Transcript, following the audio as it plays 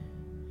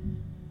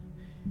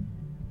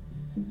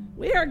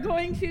We are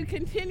going to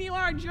continue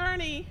our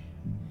journey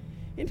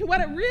into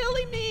what it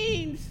really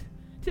means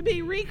to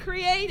be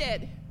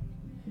recreated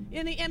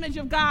in the image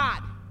of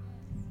God.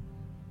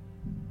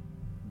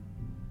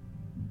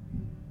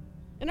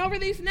 And over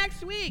these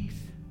next weeks,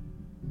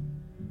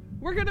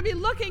 we're going to be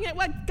looking at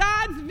what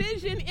God's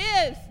vision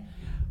is,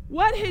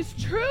 what his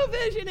true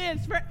vision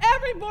is for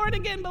every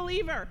born-again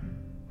believer.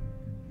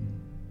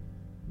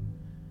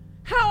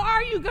 How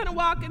are you going to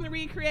walk in the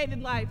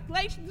recreated life?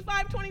 Galatians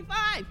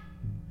 5:25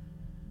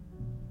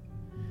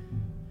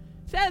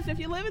 says, if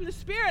you live in the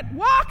Spirit,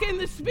 walk in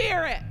the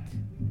Spirit.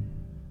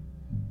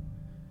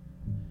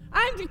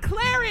 I'm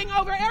declaring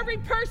over every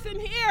person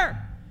here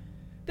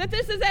that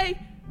this is a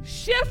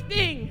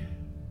shifting,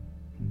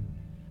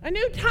 a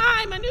new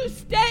time, a new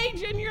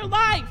stage in your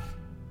life.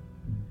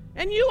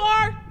 And you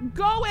are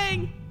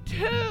going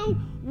to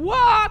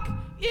walk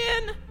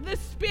in the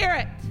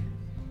Spirit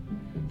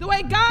the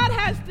way God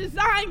has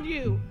designed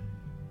you.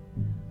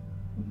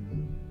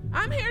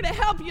 I'm here to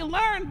help you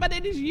learn, but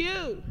it is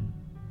you.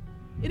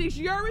 It is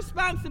your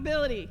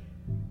responsibility.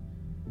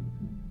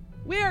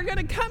 We are going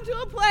to come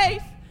to a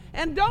place,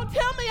 and don't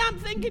tell me I'm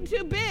thinking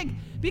too big,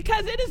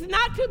 because it is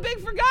not too big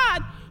for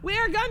God. We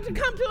are going to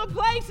come to a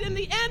place in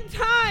the end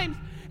times,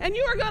 and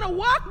you are going to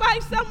walk by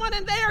someone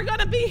and they are going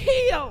to be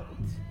healed.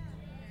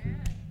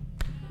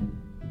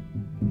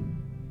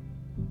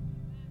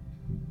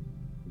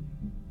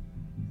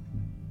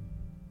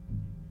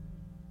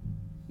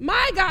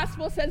 My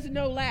gospel says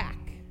no lack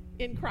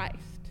in Christ.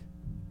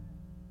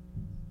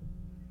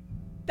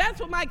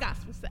 That's what my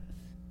gospel says.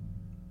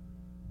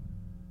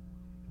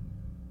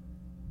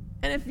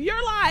 And if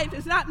your life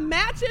is not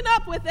matching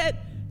up with it,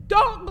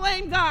 don't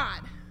blame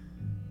God.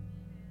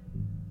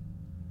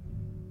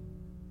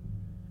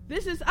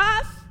 This is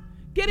us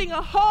getting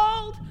a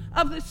hold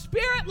of the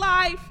Spirit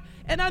life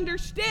and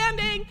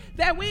understanding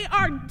that we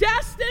are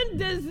destined,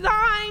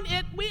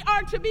 designed, we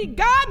are to be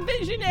God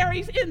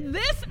visionaries in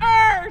this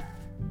earth,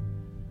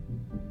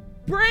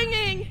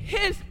 bringing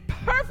his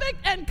perfect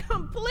and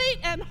complete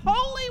and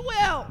holy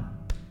will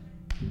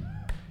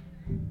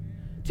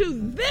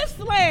to this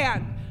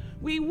land.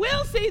 We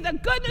will see the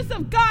goodness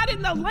of God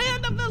in the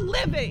land of the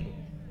living.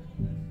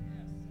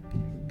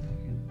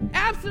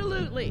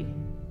 Absolutely.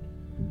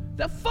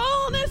 The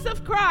fullness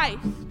of Christ.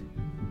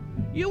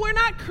 You were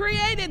not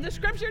created. The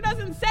scripture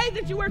doesn't say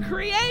that you were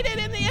created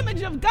in the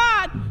image of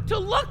God to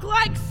look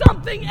like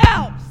something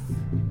else.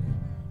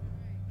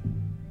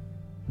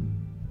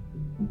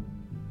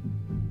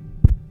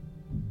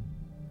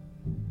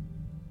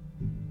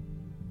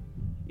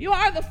 You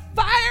are the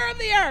fire of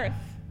the earth.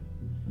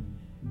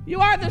 You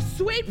are the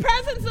sweet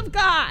presence of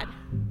God.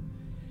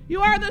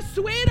 You are the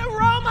sweet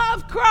aroma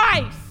of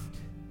Christ.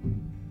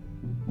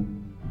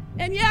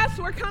 And yes,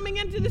 we're coming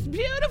into this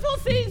beautiful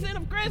season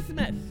of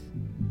Christmas.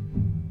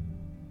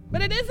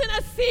 But it isn't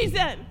a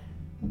season.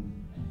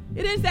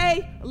 It is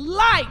a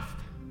life.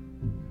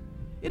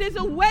 It is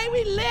a way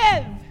we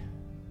live.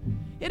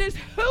 It is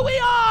who we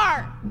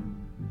are.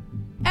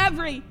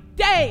 Every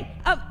day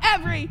of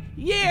every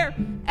year,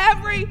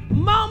 every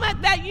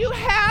moment that you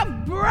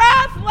have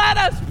breath, let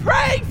us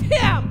praise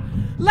him.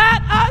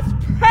 Let us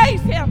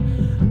praise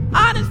him.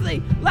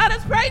 Honestly, let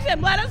us praise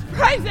him. Let us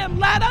praise him.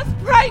 Let us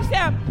praise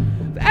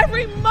him.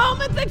 Every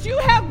moment that you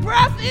have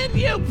breath in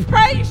you,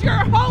 praise your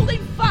Holy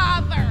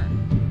Father.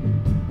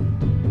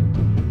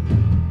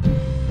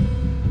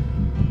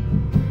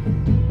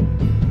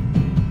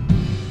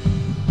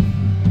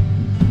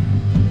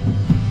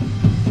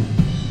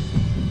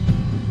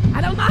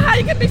 I don't know how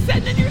you can be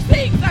sitting in your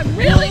seats. I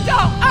really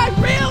don't. I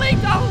really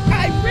don't.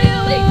 I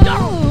really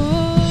don't.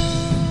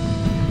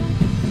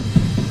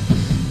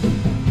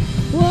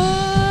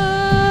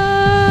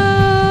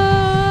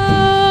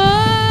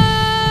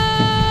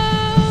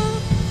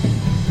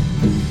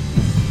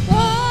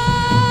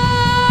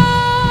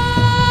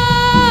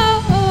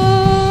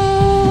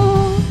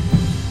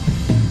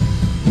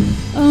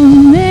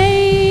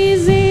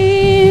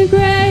 Amazing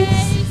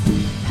grace,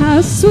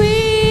 how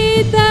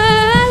sweet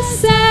the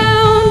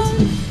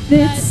sound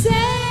that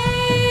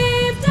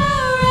saved a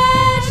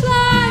wretch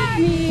like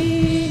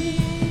me.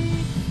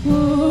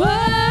 Oh,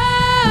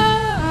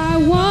 I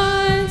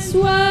once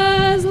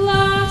was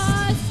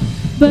lost,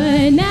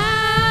 but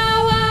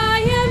now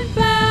I am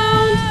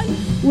found.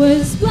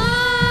 Was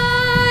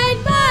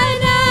blind, but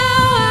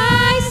now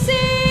I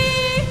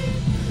see.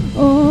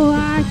 Oh,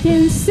 I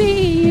can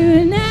see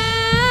you now.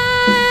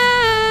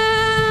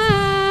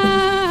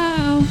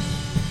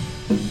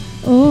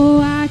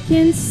 Oh, I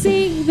can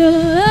see the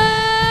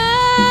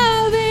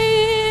love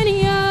in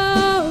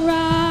your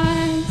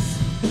eyes,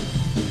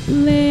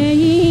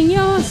 laying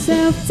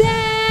yourself down,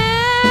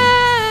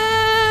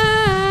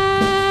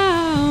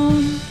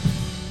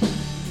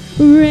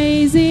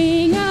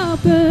 raising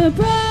up a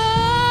broken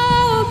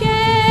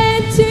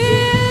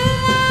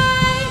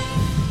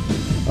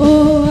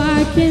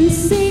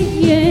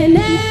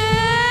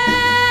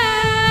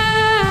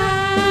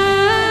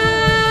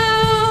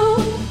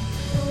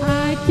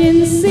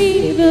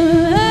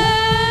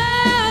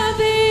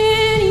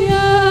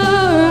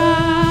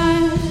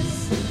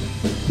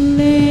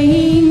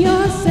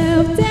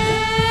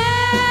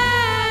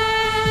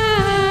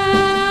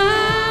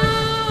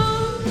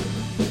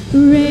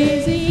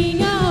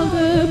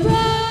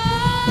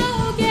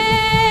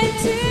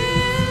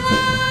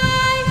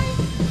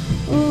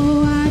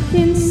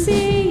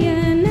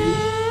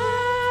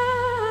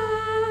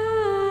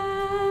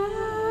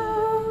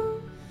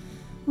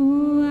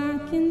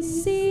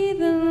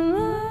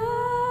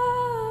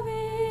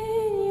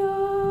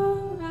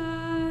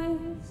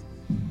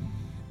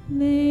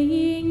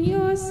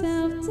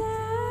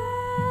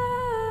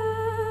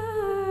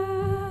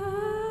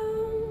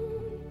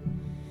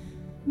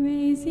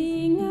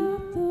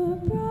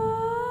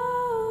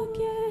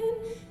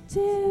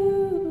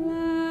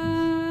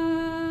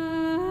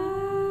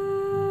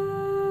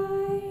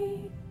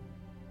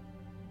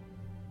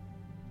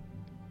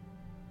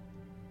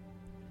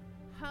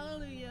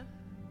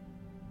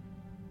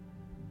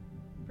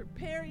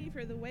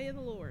for the way of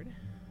the Lord.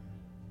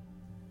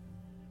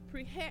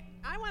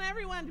 I want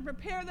everyone to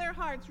prepare their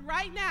hearts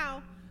right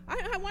now.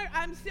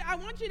 I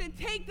want you to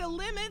take the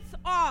limits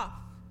off.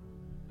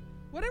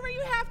 Whatever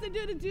you have to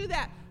do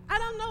that. I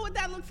don't know what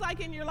that looks like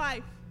in your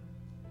life.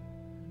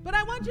 But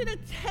I want you to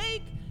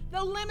take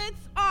the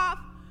limits off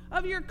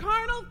of your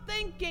carnal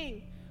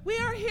thinking. We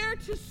are here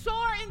to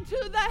soar into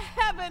the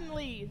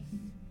heavenlies.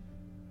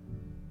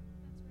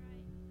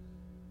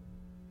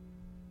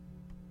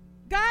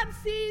 God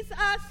sees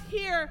us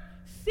here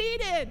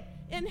seated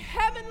in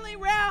heavenly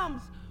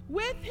realms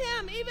with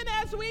Him, even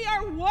as we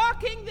are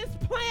walking this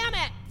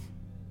planet.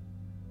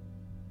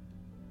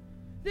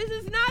 This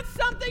is not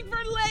something for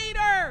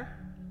later.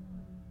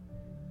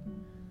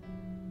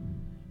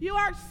 You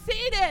are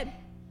seated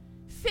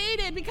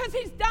because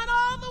He's done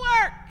all the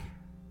work.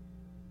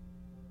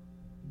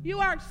 You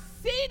are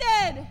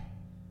seated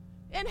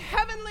in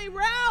heavenly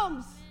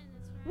realms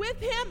with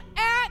Him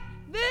at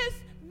this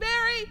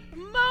very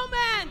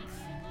moment.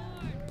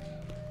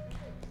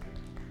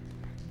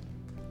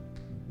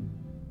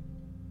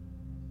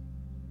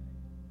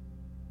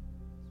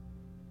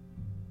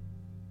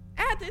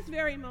 At this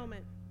very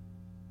moment.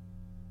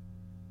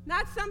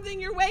 Not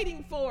something you're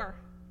waiting for.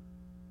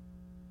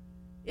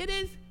 It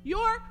is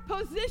your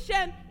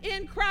position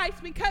in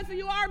Christ because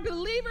you are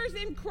believers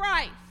in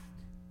Christ.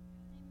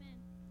 Amen.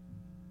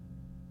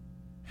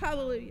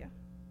 Hallelujah.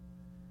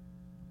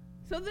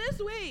 So this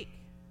week,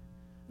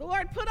 the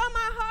Lord put on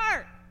my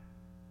heart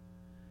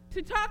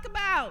to talk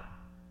about,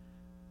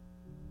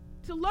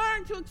 to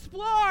learn, to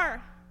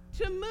explore,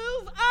 to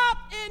move up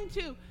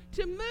into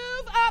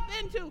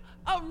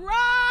a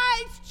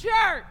rise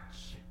church.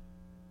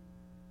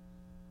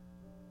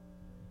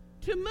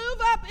 To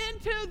move up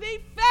into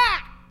the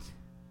fact,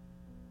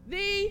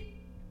 the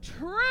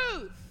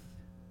truth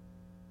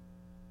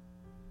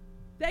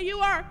that you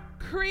are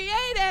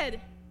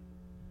created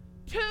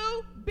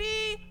to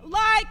be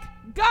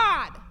like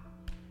God.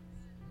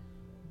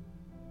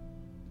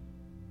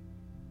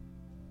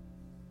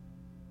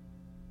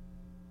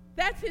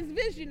 That's His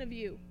vision of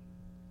you.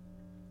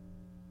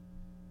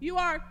 You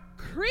are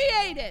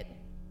created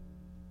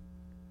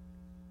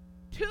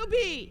to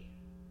be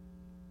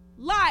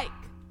like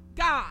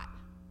God.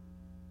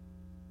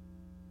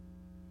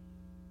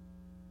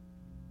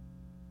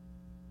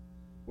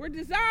 We're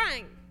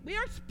designed. We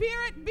are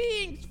spirit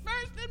beings,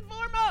 first and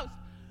foremost.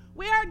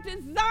 We are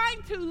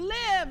designed to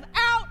live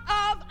out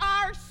of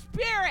our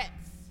spirits,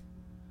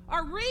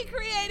 our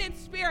recreated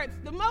spirits.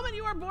 The moment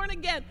you are born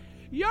again,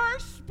 your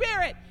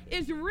spirit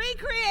is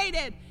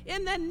recreated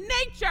in the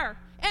nature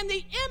and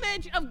the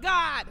image of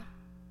God.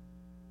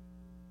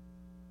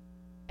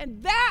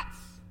 And that's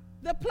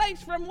the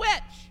place from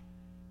which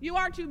you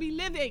are to be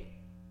living.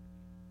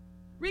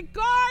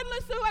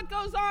 Regardless of what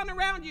goes on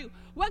around you.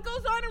 What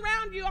goes on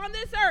around you on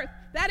this earth,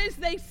 that is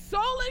the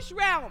soulish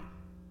realm.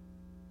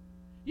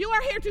 You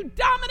are here to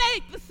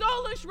dominate the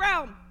soulish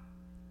realm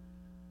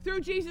through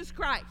Jesus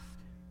Christ.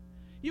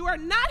 You are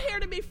not here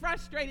to be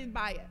frustrated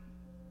by it.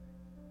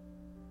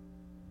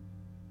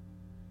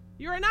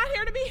 You are not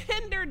here to be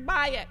hindered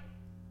by it.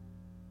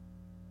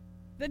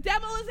 The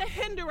devil is a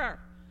hinderer.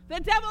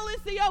 The devil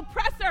is the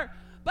oppressor.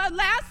 But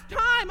last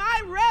time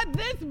I read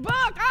this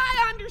book,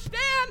 I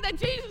understand that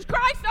Jesus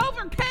Christ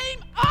overcame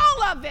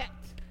all of it.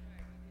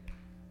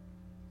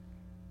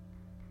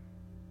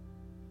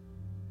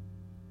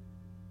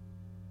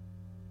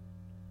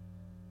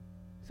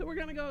 So we're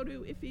going to go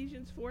to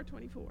Ephesians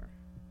 4:24.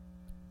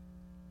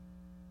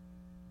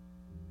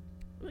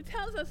 It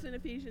tells us in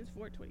Ephesians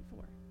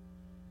 4:24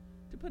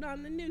 to put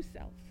on the new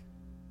self.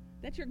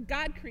 That's your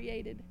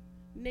God-created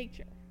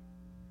nature.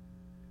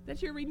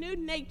 That's your renewed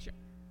nature.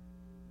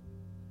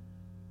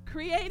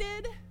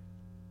 Created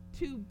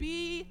to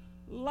be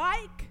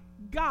like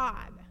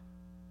God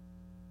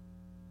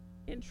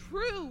in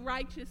true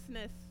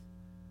righteousness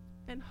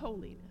and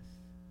holiness.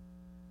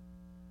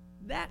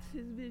 That's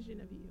His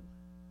vision of you.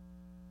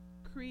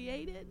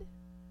 Created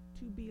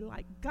to be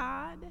like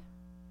God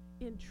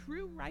in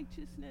true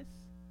righteousness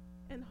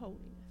and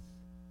holiness.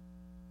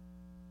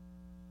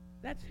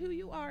 That's who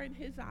you are in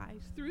His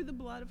eyes through the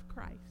blood of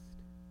Christ.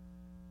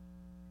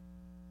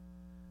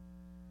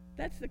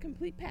 That's the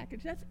complete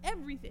package. That's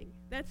everything.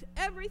 That's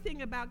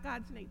everything about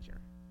God's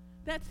nature.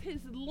 That's His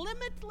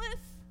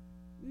limitless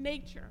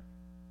nature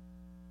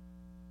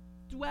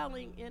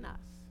dwelling in us.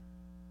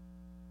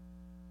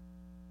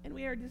 And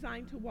we are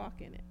designed to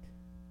walk in it.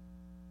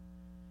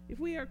 If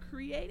we are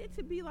created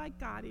to be like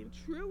God in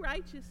true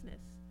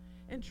righteousness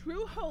and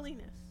true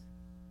holiness,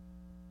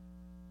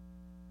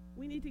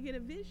 we need to get a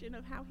vision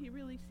of how He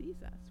really sees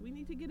us. We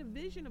need to get a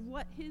vision of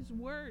what His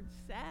Word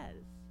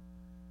says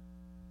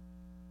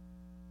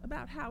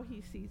about how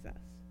He sees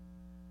us.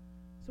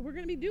 So we're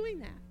going to be doing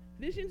that.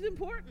 Vision's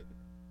important.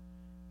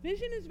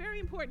 Vision is very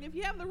important. If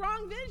you have the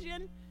wrong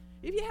vision,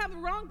 if you have the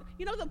wrong,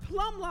 the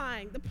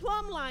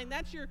plumb line,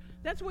 that's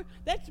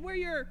where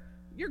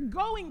you're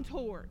going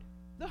toward.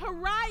 The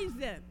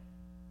horizon.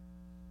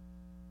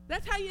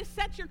 That's how you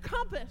set your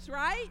compass,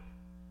 right?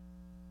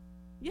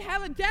 You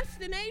have a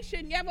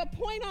destination, you have a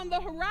point on the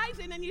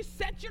horizon, and you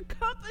set your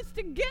compass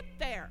to get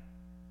there.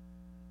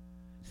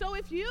 So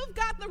if you've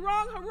got the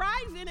wrong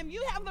horizon, if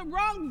you have the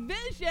wrong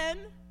vision,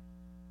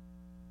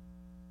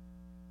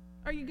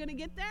 are you going to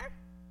get there?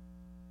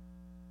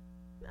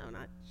 No,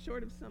 not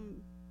short of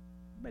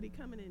somebody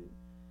coming and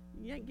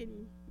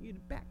yanking you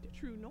back to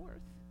true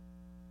north.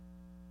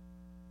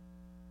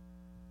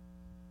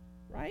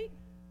 Right?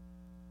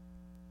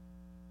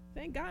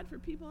 Thank God for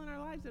people in our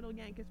lives that'll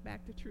yank us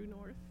back to true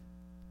north.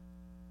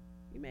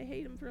 You may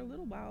hate them for a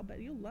little while,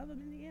 but you'll love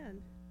them in the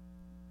end.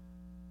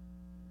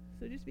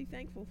 So just be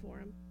thankful for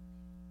them.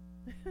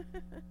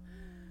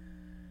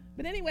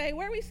 But anyway,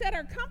 where we set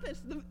our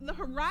compass, the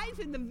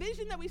horizon, the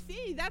vision that we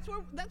see, that's where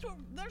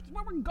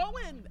we're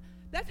going.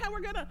 That's how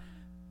we're going to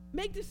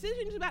make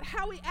decisions about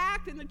how we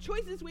act and the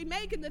choices we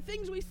make and the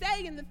things we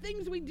say and the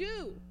things we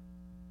do.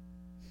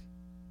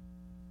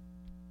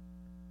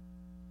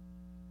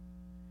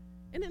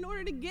 And in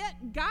order to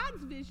get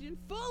God's vision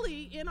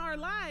fully in our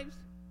lives,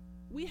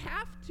 we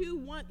have to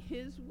want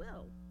His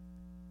will.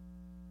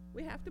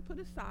 We have to put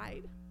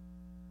aside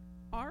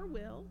our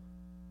will.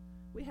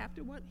 We have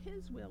to want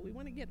His will. We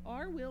want to get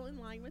our will in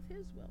line with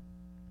His will.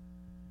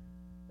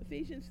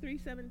 Ephesians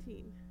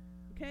 3:17.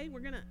 Okay,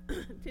 we're going to,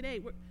 today,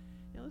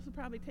 this will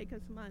probably take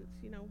us months.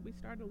 We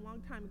started a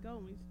long time ago,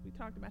 and we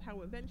talked about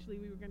how eventually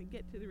we were going to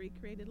get to the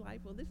recreated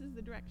life. Well, this is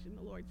the direction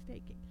the Lord's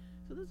taking.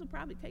 So this will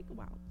probably take a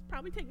while. It'll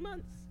probably take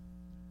months.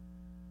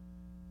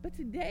 But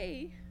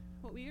today,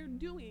 what we are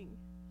doing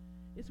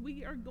is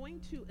we are going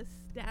to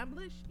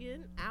establish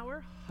in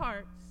our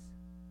hearts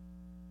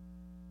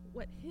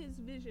what His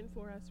vision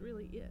for us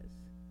really is.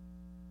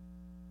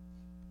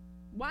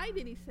 Why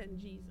did He send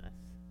Jesus?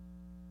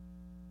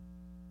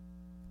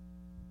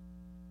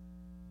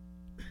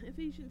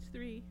 Ephesians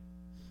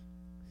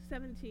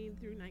 3:17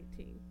 through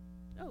 19.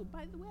 Oh,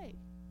 by the way,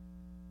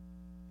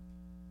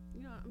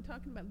 I'm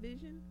talking about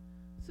vision.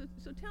 So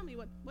tell me,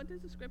 what does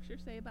the scripture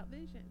say about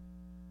vision?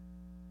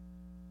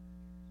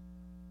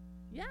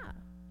 Yeah,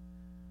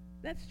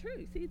 that's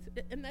true. See,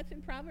 and that's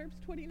in Proverbs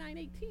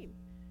 29:18.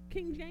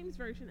 King James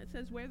Version, it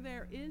says, where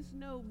there is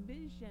no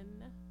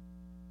vision,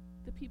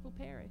 the people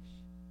perish.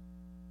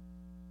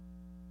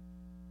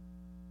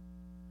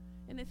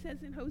 And it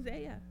says in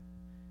Hosea,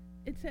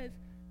 it says,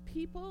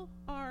 people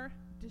are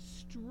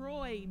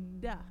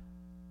destroyed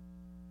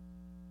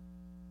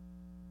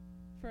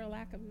for a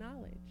lack of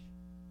knowledge.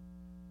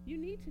 You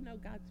need to know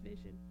God's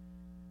vision.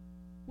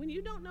 When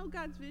you don't know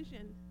God's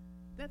vision,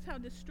 that's how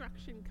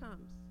destruction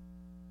comes,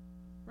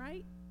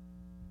 right?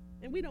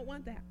 And we don't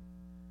want that.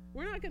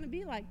 We're not going to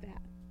be like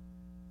that,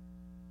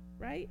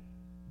 right?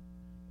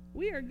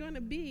 We are going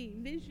to be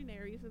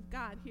visionaries of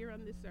God here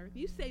on this earth.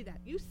 You say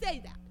that. You say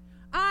that.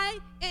 I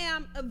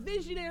am a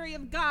visionary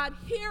of God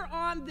here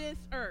on this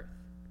earth.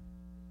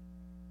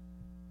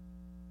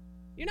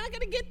 You're not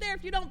going to get there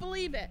if you don't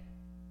believe it.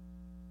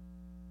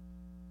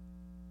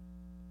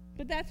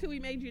 But that's who He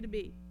made you to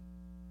be.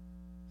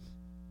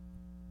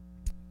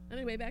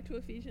 Anyway, back to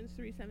Ephesians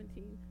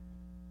 3:17.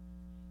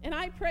 And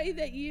I pray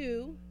that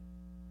you,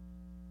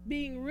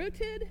 being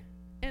rooted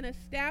and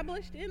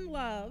established in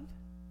love,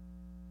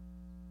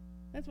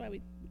 that's why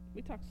we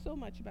talk so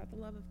much about the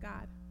love of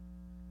God.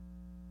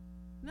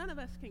 None of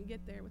us can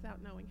get there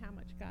without knowing how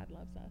much God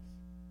loves us.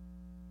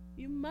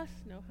 You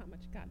must know how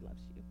much God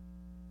loves you.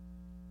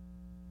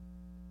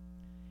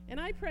 And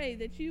I pray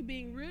that you,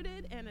 being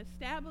rooted and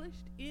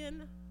established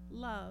in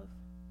love,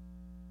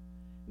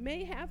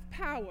 may have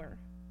power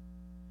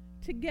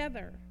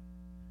together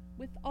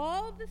with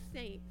all the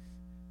saints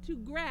to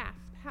grasp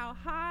how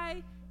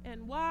high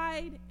and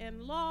wide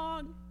and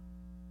long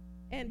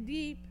and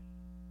deep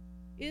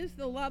is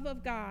the love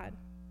of God,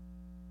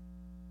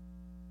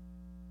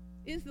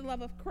 is the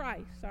love of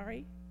Christ,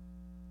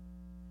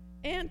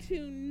 and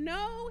to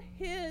know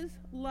His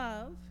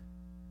love,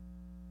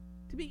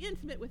 to be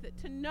intimate with it,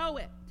 to know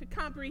it, to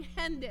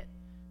comprehend it,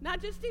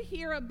 not just to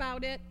hear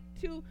about it,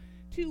 to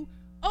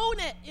own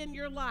it in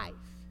your life.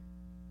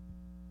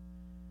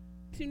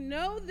 To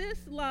know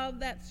this love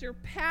that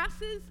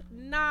surpasses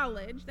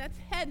knowledge, that's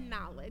head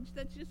knowledge,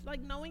 that's just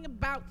like knowing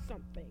about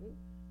something,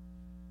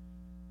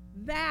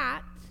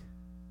 that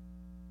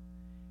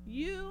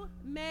you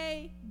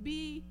may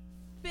be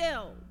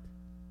filled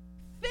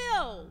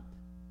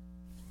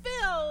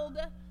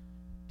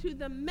to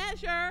the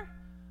measure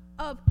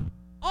of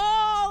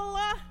all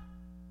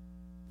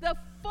the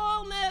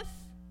fullness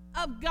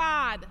of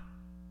God.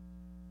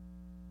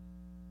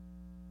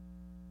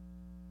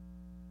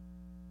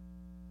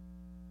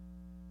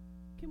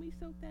 Can we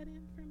soak that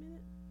in for a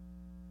minute?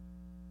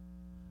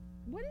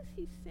 What is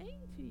He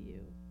saying to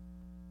you?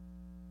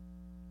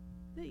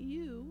 That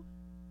you,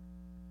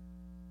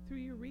 through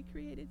your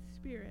recreated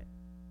spirit,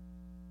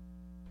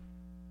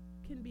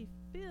 can be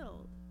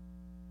filled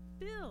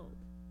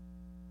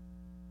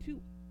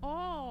to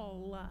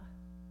all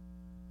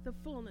the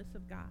fullness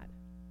of God.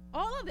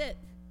 All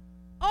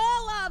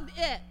of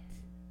it.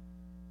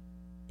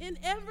 In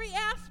every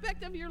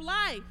aspect of your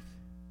life.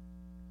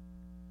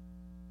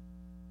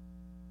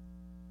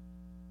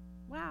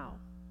 Wow.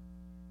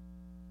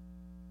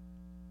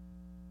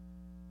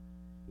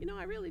 You know,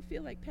 I really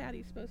feel like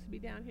Patty's supposed to be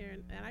down here,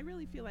 and I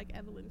really feel like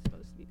Evelyn's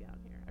supposed to be down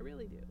here. I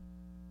really do.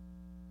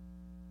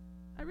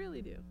 I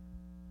really do.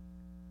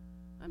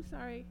 I'm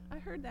sorry. I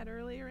heard that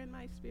earlier in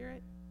my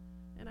spirit,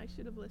 and I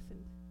should have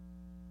listened.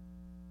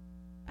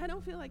 I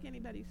don't feel like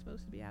anybody's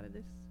supposed to be out of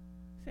this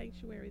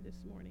sanctuary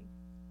this morning.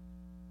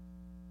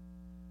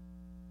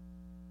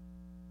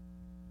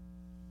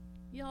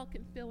 Y'all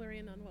can fill her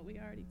in on what we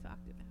already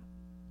talked about.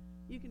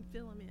 You can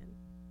fill them in.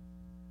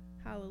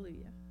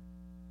 Hallelujah.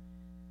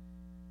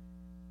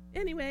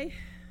 Anyway,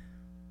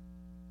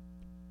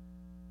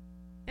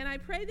 and I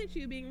pray that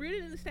you, being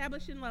rooted and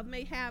established in love,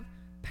 may have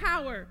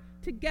power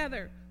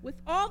together with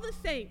all the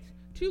saints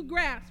to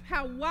grasp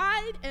how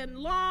wide and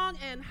long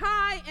and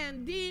high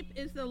and deep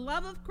is the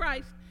love of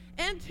Christ,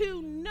 and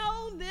to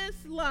know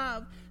this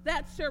love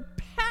that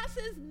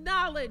surpasses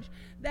knowledge,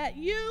 that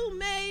you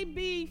may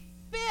be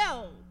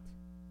filled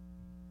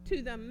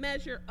to the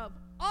measure of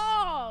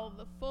all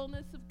the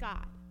fullness of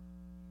God.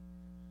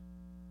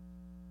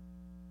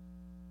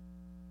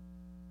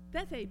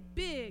 That's a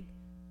big,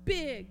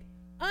 big,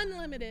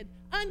 unlimited,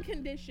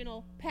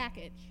 unconditional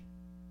package.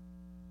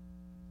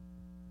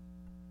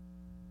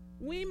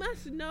 We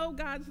must know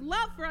God's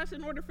love for us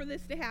in order for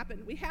this to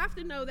happen. We have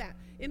to know that.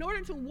 In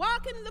order to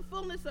walk into the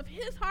fullness of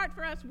his heart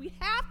for us, we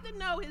have to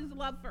know his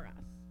love for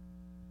us.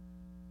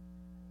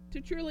 To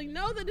truly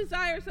know the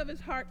desires of his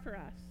heart for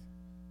us.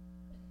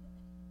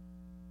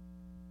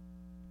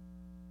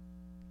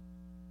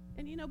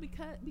 And you know,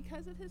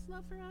 because of his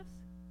love for us,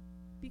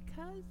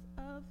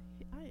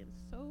 I am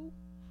so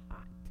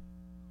hot.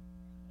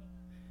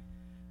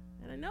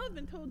 And I know I've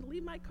been told to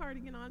leave my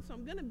cardigan on, so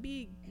I'm going to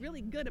be really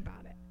good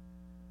about it.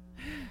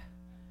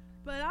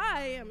 But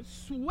I am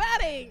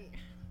sweating.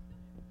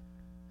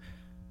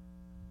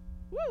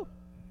 Woo!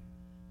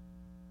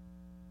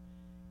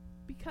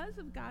 Because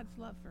of God's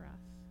love for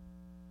us,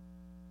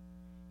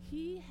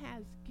 he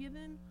has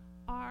given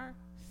our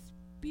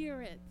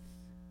spirits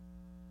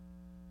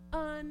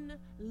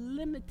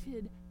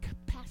unlimited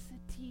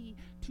capacity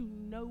to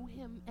know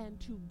him and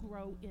to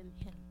grow in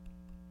him.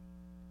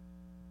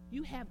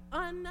 You have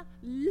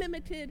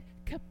unlimited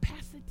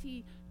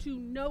capacity to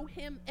know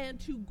him and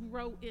to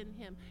grow in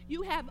him.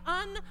 You have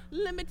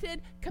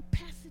unlimited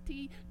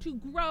capacity to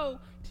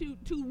grow, to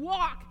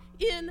walk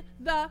in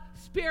the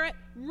spirit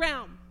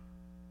realm.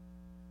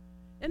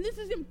 And this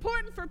is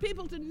important for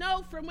people to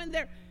know from before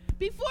they're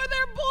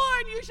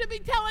born, you should be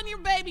telling your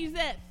babies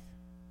this.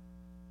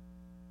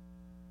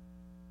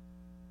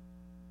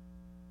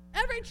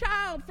 Every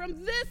child from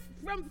the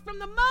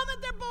moment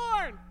they're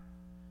born,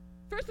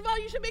 first of all,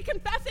 you should be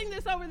confessing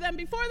this over them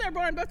before they're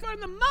born. But from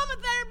the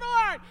moment they're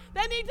born,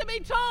 they need to be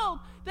told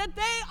that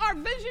they are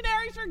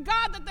visionaries for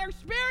God, that their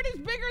spirit is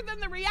bigger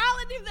than the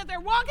reality that they're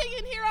walking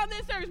in here on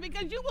this earth,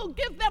 because you will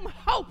give them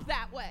hope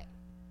that way.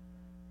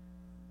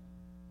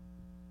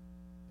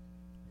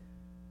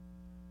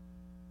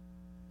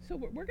 So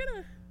we're going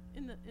to,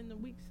 in the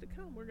weeks to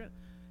come, we're going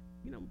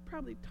to,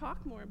 probably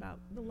talk more about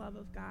the love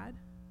of God.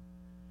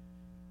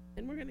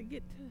 And we're going to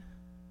get to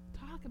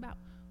talk about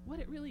what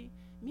it really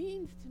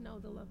means to know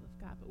the love of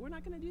God. But we're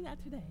not going to do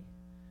that today.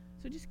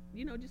 So just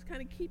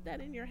kind of keep that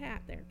in your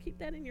hat there. Keep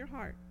that in your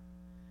heart.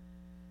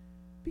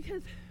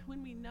 Because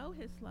when we know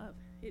his love,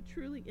 it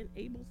truly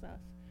enables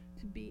us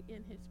to be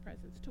in his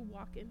presence, to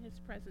walk in his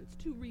presence,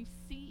 to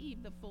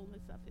receive the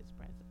fullness of his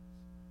presence.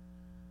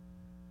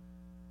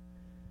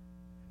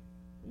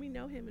 We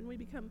know him and we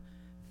become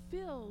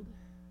filled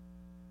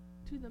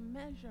to the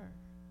measure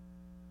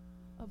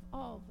of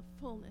all the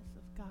fullness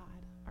of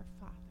God, our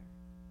Father.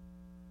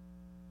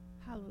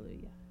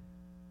 Hallelujah.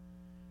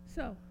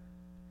 So,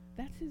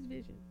 that's his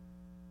vision.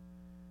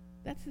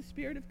 That's the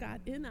Spirit of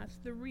God in us.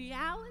 The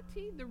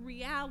reality is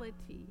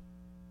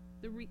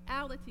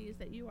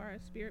that you are a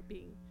spirit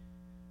being.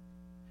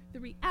 The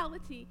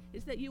reality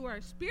is that you are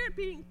a spirit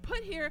being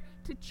put here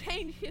to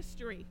change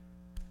history.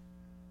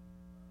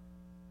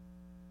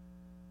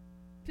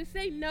 To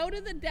say no to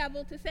the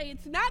devil, to say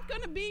it's not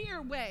going to be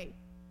your way.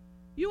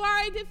 You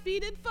are a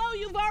defeated foe.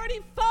 You've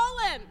already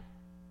fallen.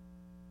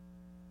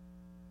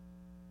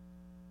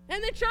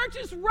 And the church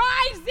is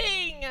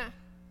rising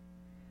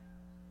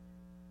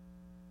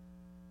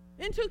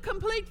into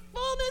complete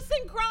fullness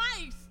in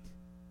Christ.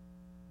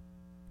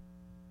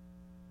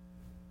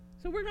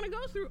 So we're going to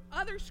go through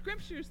other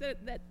scriptures that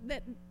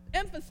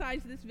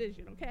emphasize this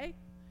vision, okay?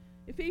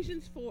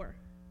 Ephesians 4.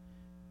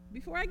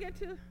 Before I get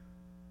to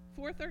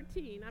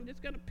 4:13, I'm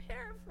just going to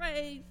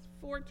paraphrase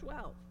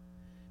 4:12.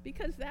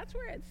 Because that's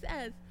where it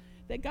says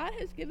that God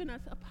has given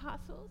us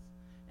apostles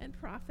and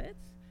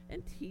prophets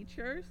and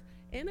teachers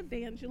and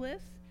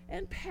evangelists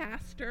and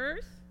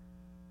pastors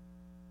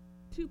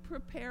to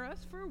prepare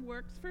us for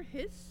works for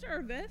his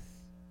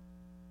service,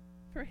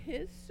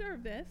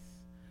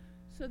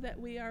 so that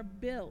we are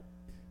built.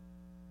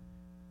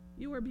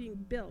 You are being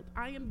built.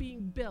 I am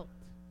being built.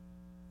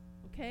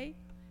 Okay?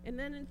 And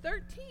then in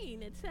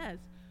 13 it says,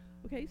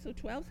 okay, so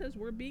 12 says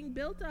we're being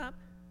built up.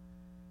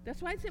 That's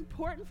why it's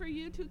important for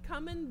you to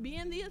come and be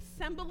in the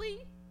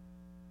assembly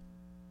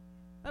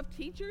of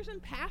teachers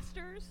and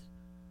pastors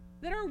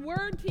that are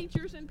word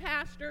teachers and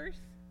pastors,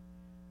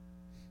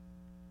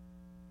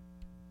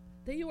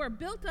 that you are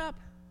built up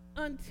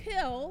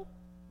until,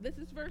 this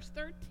is verse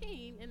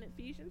 13 in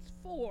Ephesians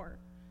 4,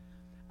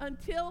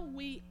 until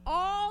we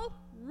all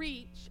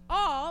reach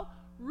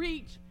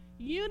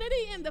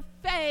unity in the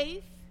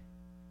faith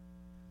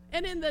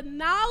and in the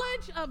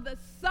knowledge of the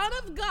Son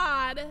of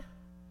God,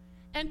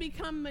 and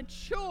become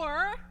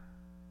mature,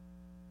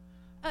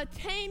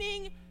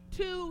 attaining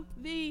to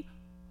the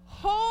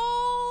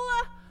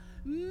whole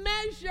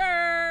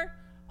measure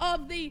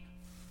of the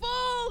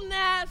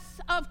fullness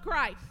of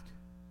Christ.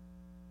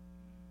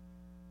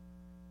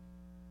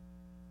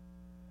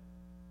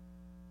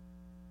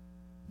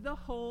 The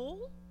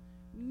whole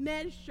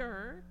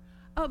measure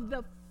of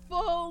the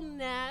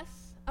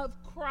fullness of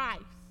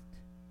Christ.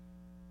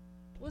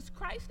 Was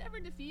Christ ever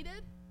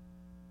defeated?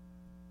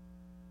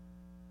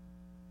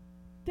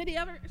 Did he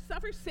ever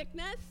suffer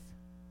sickness?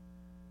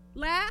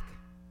 Lack?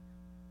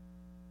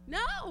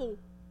 No.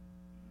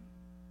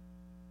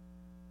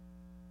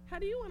 How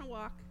do you want to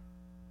walk?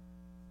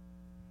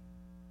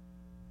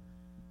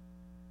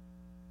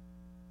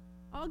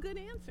 All good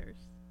answers.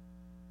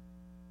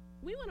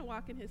 We want to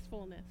walk in his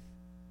fullness.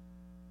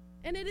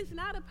 And it is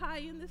not a pie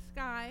in the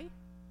sky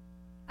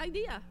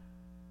idea.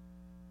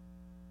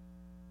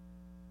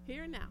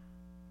 Here and now.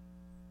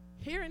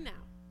 Here and now.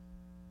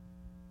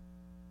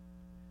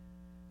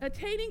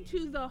 Attaining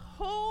to the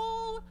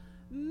whole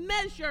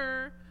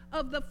measure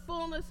of the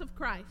fullness of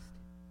Christ.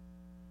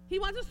 He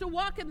wants us to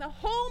walk in the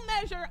whole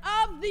measure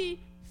of the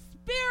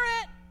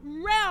spirit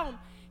realm.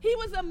 He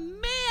was a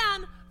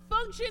man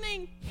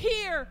functioning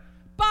here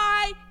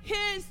by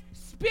his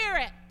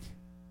Spirit,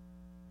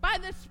 by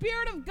the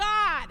Spirit of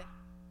God.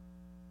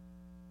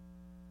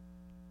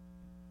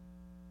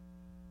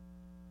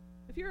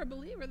 If you're a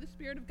believer, the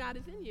Spirit of God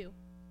is in you.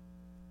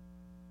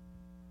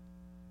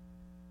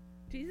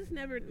 Jesus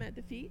never met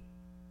defeat.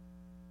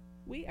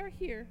 We are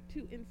here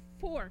to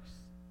enforce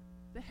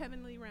the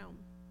heavenly realm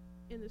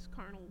in this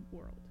carnal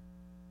world.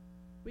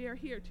 We are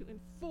here to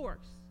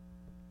enforce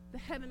the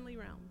heavenly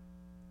realm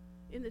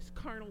in this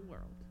carnal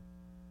world.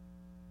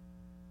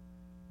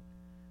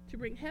 To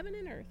bring heaven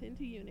and earth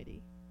into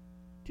unity.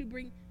 To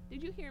bring,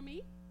 did you hear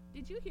me?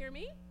 Did you hear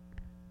me?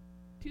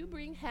 To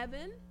bring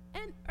heaven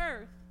and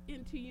earth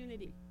into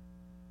unity.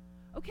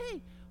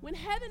 Okay, when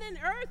heaven and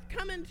earth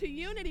come into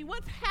unity,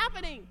 what's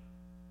happening?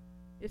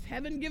 Is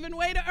heaven giving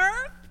way to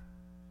earth?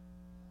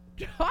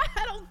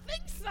 I don't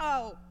think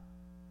so.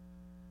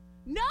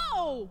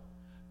 No.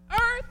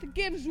 Earth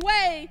gives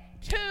way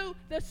to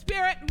the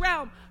spirit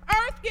realm.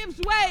 Earth gives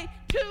way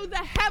to the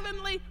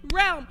heavenly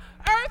realm.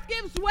 Earth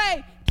gives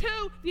way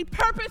to the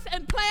purpose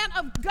and plan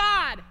of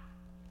God.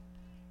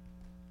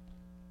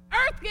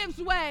 Earth gives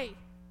way.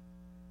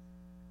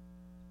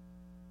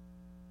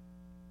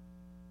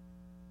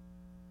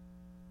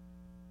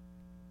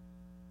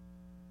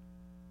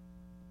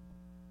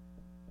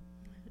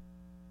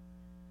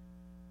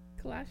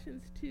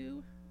 Colossians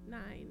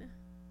 2:9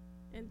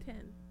 and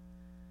 10.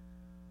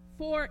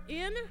 For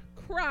in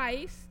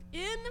Christ,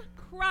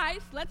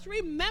 let's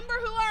remember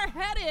who our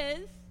head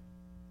is,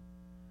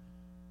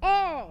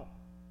 all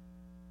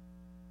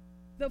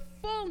the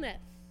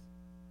fullness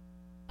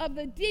of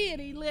the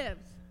deity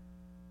lives.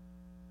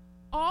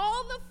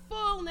 All the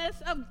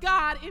fullness of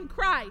God in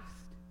Christ.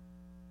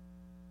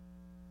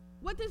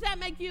 What does that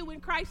make you when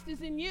Christ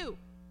is in you?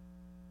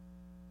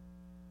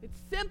 It's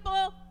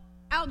simple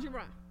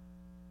algebra.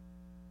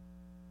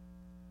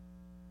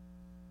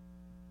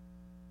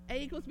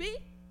 A equals B,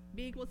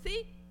 B equals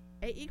C,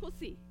 A equals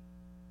C.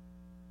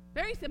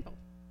 Very simple.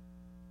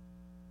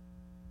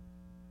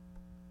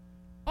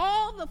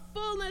 All the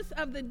fullness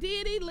of the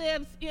deity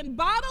lives in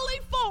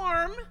bodily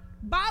form,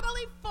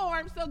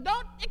 so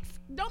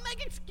don't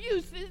make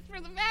excuses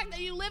for the fact that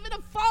you live in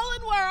a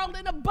fallen world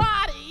in a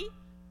body.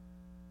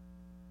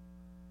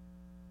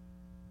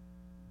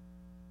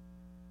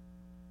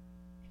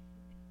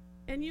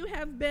 And you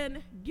have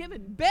been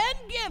given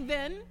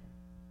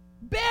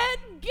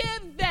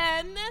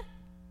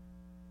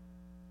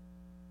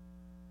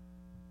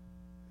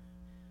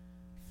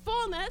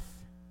fullness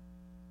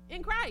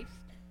in Christ.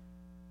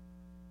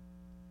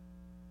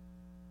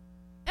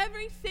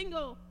 Every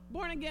single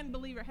born-again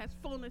believer has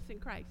fullness in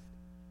Christ.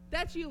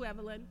 That's you,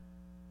 Evelyn.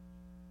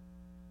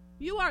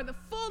 You are the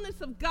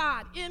fullness of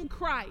God in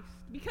Christ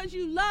because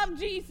you love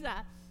Jesus.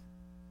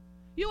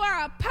 You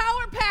are a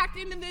power-packed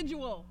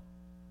individual.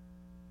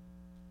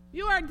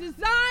 You are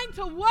designed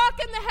to walk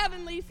in the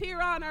heavenlies here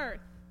on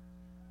earth.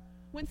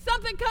 When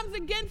something comes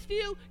against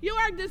you, you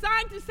are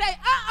designed to say,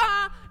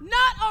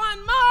 not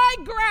on my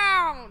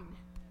ground.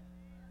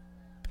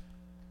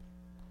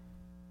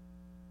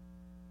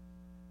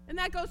 And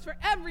that goes for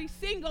every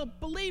single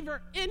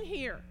believer in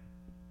here.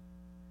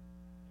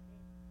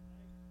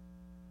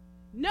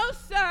 No,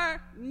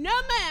 sir, no,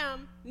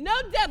 ma'am, no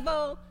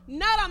devil,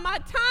 not on my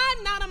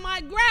time, not on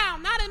my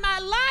ground, not in my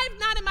life,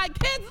 not in my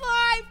kids'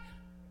 life.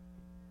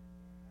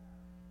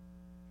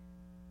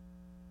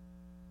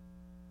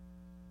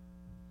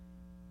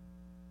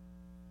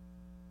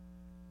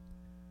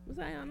 Was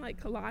I on like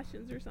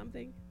Colossians or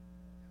something?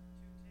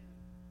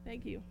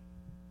 Thank you.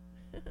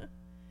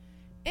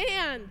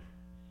 And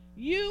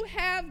you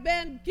have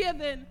been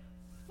given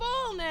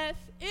fullness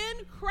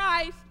in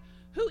Christ,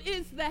 who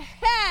is the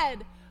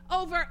head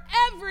over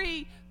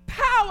every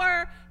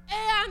power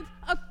and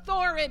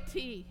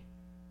authority.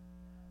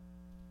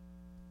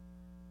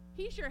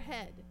 He's your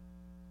head.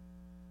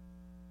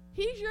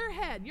 He's your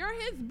head. You're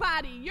his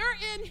body. You're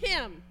in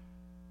him.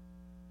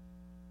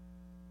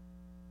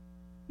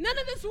 None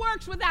of this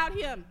works without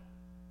him.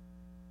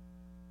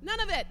 None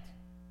of it.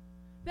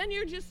 Then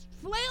you're just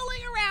flailing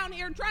around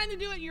here trying to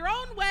do it your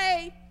own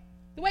way,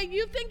 the way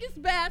you think is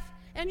best,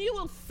 and you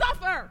will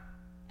suffer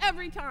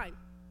every time.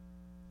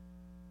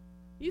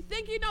 You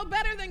think you know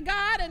better than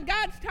God and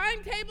God's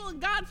timetable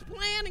and God's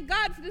plan and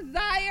God's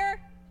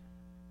desire.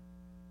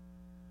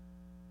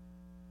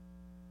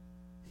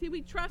 See,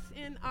 we trust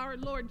in our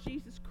Lord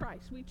Jesus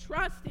Christ. We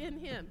trust in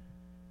him.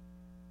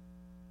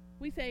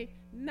 We say,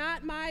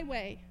 not my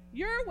way.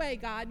 Your way,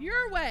 God.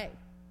 Your way.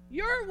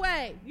 Your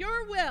way.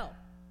 Your will.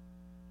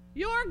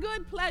 Your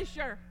good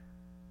pleasure.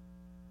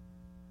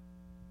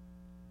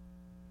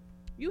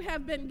 You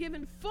have been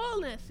given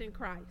fullness in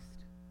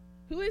Christ,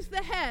 who is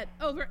the head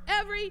over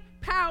every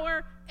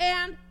power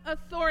and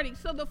authority.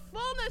 So the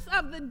fullness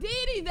of the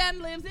deity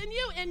then lives in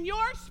you, in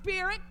your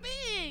spirit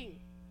being.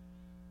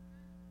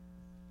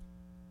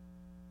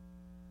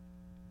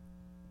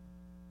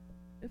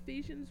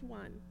 Ephesians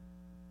 1,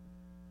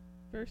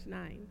 verse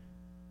 9.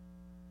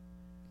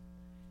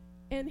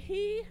 And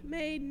he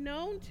made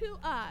known to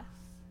us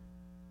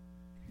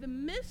the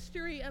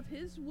mystery of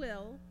his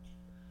will,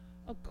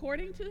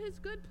 according to his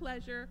good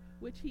pleasure,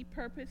 which he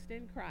purposed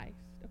in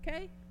Christ.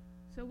 Okay?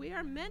 So we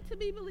are meant to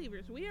be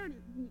believers. We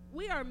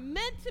are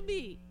meant to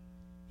be.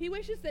 He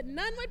wishes that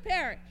none would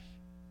perish.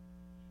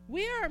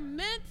 We are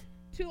meant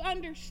to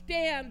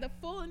understand the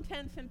full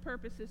intents and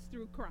purposes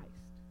through Christ.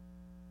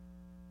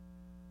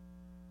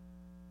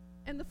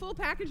 And the full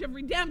package of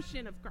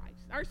redemption of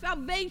Christ, our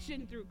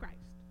salvation through Christ.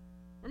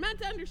 We're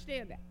meant to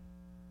understand that.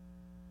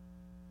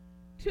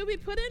 To be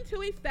put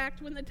into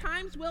effect when the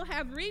times will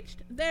have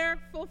reached their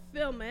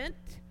fulfillment,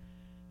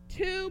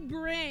 to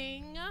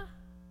bring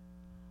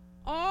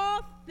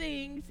all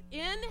things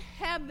in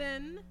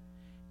heaven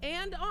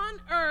and on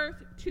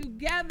earth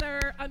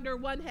together under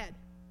one head.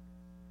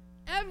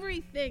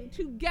 Everything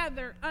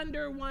together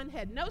under one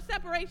head. No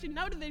separation,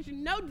 no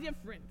division, no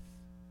difference.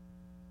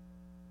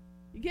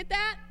 You get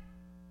that?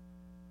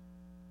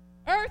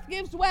 Earth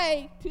gives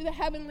way to the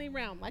heavenly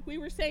realm, like we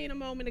were saying a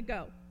moment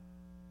ago.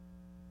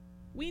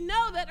 We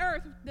know that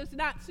earth does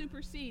not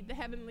supersede the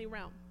heavenly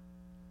realm.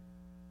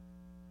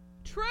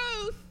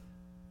 Truth,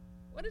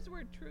 what does the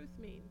word truth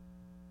mean?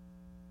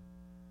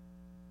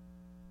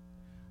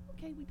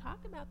 Okay, we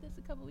talked about this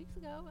a couple weeks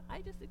ago.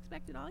 I just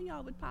expected all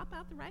y'all would pop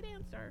out the right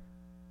answer.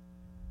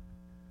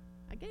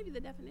 I gave you the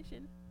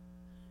definition.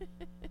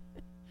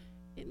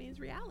 It means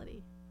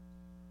reality.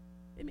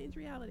 It means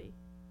reality.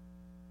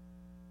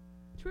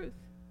 Truth.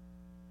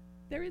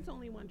 There is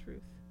only one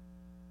truth.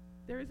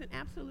 There is an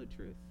absolute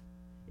truth.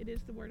 It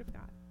is the Word of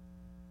God.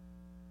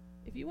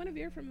 If you want to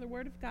veer from the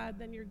Word of God,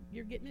 then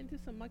you're getting into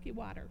some mucky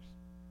waters.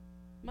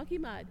 Mucky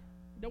mud.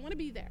 You don't want to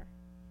be there.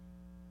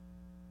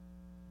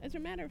 As a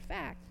matter of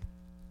fact,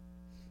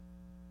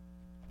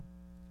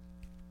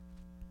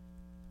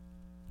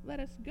 let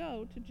us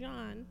go to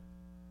John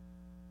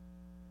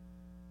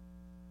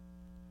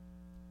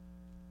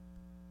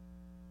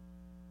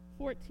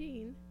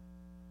 14.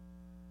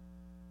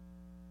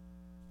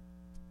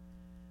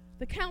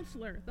 The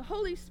Counselor, the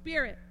Holy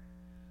Spirit,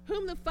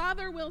 whom the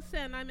Father will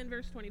send, I'm in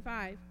verse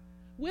 25,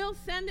 will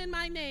send in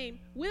my name,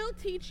 will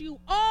teach you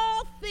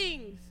all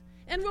things,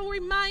 and will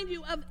remind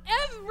you of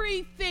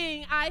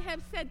everything I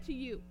have said to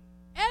you.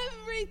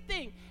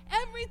 Everything.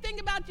 Everything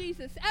about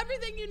Jesus.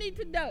 Everything you need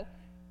to know.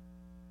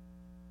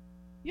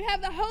 You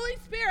have the Holy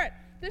Spirit,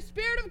 the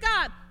Spirit of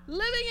God,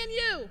 living in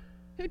you,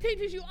 who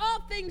teaches you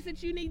all things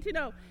that you need to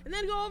know. And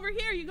then go over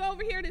here. You go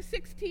over here to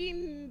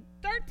 16:13,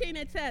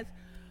 it says,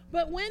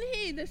 but when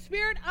he, the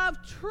Spirit of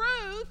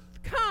truth,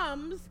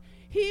 comes,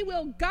 he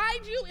will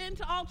guide you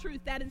into all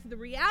truth. That is the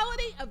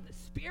reality of the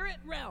spirit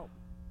realm.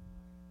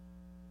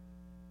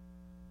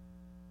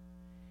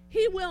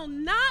 He will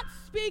not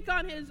speak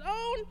on his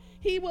own.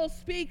 He will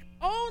speak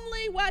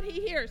only what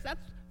he hears.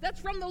 That's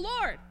from the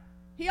Lord.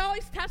 He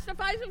always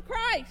testifies of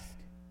Christ.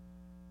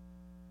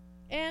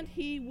 And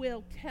he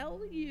will tell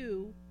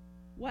you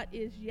what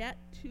is yet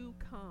to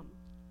come.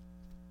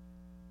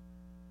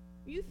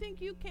 You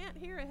think you can't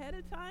hear ahead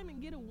of time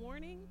and get a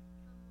warning?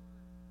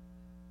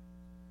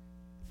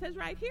 It says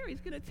right here,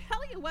 he's going to tell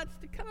you what's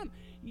to come.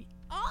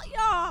 All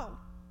y'all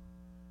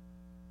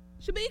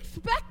should be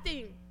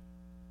expecting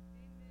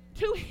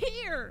to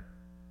hear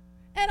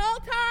at all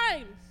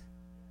times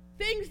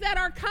things that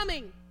are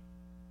coming,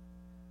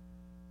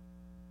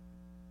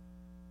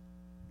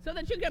 so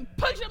that you can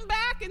push them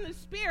back in the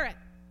spirit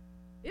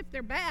if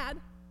they're bad,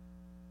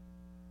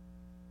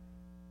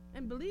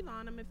 and believe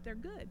on them if they're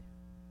good,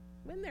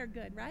 when they're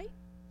good, right?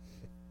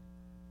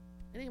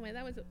 Anyway,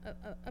 that was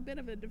a bit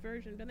of a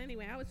diversion. But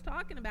anyway, I was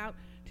talking about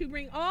to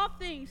bring all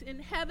things in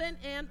heaven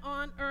and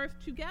on earth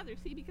together.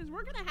 See, because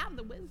we're going to have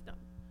the wisdom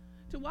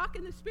to walk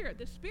in the Spirit.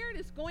 The Spirit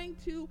is going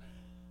to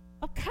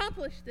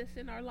accomplish this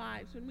in our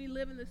lives when we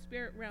live in the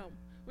Spirit realm,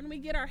 when we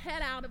get our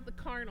head out of the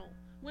carnal,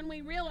 when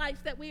we realize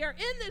that we are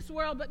in this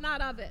world but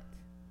not of it.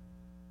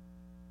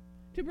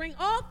 To bring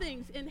all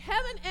things in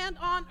heaven and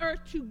on earth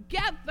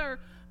together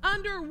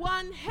under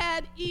one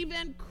head,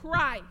 even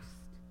Christ.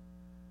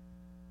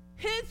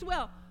 His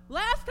will.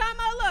 Last time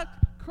I looked,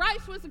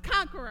 Christ was a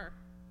conqueror.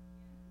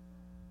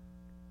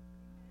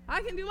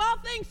 I can do all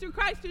things through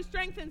Christ who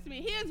strengthens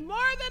me. He is more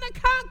than a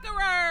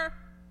conqueror.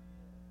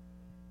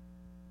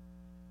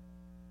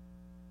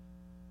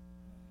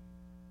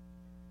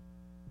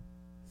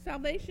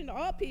 Salvation to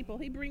all people.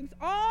 He brings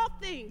all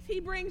things. He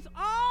brings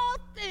all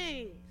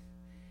things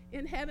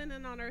in heaven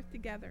and on earth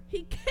together.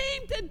 He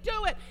came to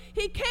do it.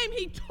 He came.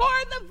 He tore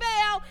the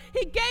veil.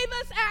 He gave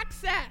us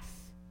access.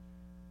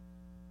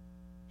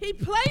 He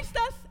placed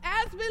us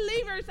as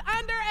believers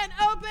under an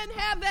open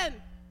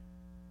heaven.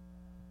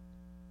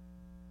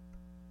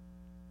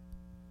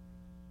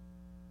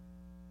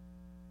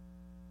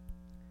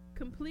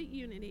 Complete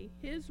unity,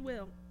 His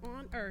will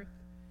on earth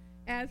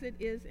as it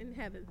is in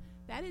heaven.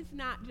 That is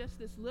not just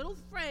this little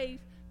phrase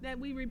that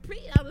we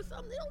repeat out of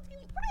some little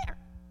teeny prayer.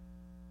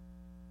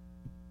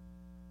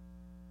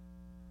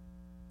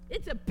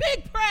 It's a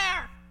big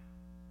prayer.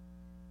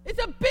 It's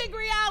a big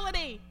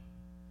reality.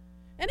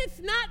 And it's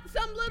not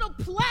some little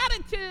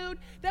platitude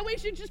that we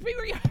should just be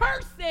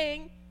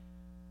rehearsing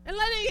and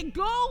letting it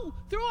go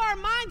through our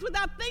minds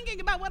without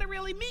thinking about what it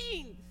really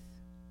means.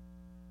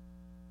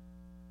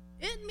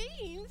 It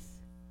means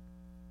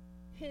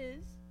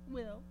His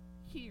will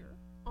here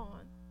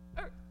on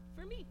earth.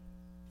 For me,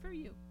 for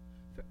you,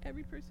 for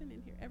every person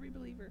in here, every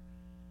believer,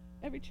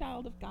 every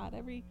child of God,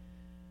 every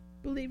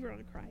believer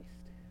on Christ.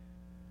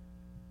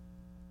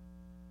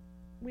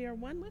 We are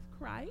one with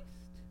Christ.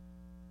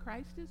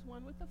 Christ is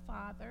one with the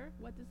Father.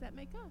 What does that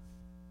make us?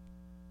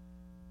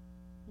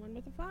 One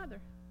with the Father.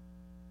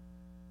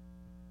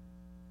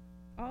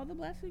 All the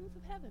blessings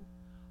of heaven.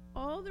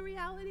 All the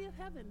reality of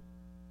heaven.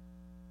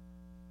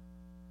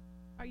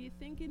 Are you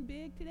thinking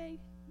big today,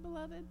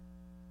 beloved?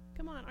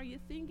 Come on, are you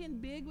thinking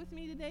big with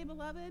me today,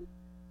 beloved?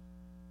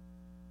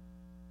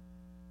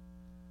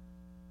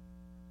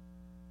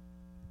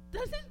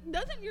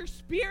 Doesn't your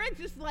spirit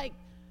just like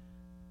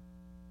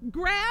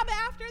grab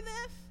after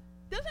this?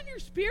 Doesn't your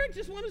spirit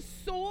just want to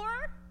soar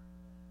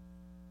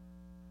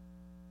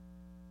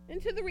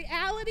into the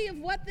reality of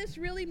what this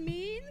really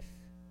means?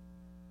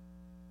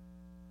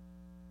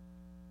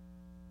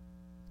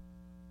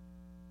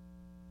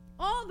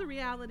 All the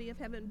reality of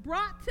heaven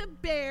brought to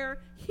bear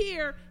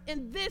here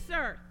in this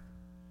earth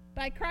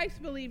by Christ's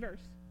believers.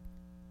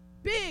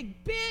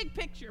 Big, big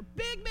picture,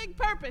 big, big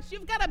purpose.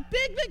 You've got a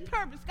big, big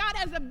purpose. God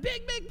has a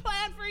big, big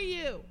plan for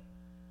you.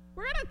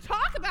 We're going to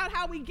talk about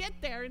how we get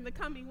there in the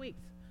coming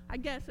weeks, I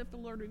guess, if the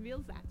Lord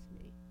reveals that to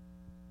me.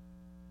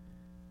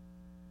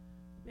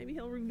 Maybe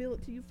He'll reveal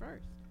it to you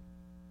first.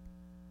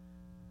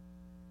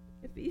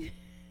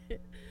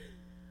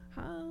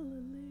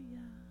 Hallelujah.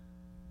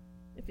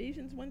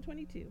 Ephesians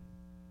 1:22.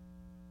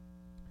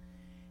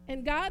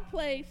 And God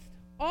placed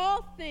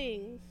all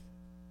things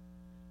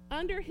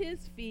under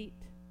His feet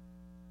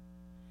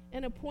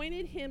and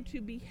appointed Him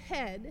to be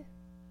head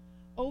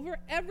over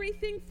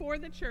everything for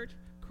the church.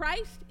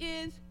 Christ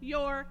is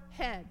your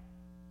head.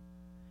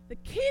 The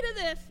key to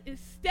this is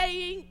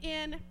staying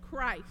in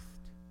Christ.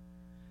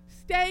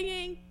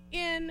 Staying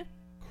in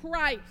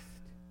Christ.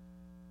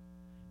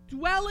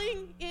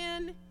 Dwelling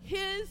in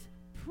His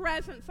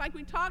presence. Like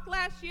we talked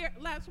last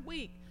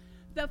week.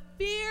 The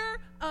fear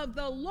of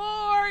the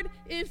Lord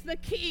is the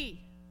key.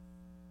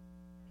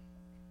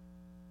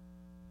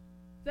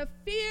 The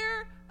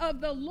fear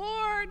of the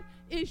Lord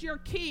is your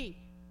key.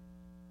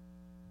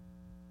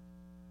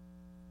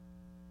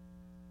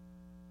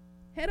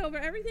 Head over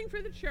everything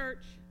for the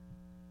church,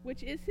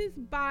 which is His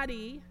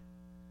body,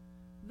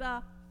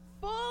 the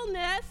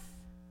fullness.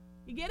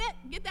 You get it?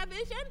 Get that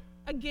vision?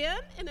 Again,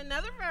 in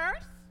another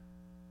verse.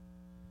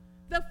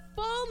 The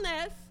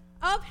fullness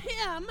of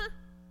Him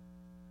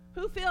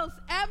who fills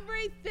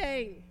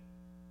everything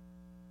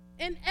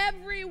in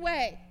every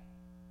way.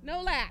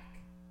 No lack.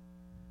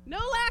 No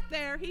lack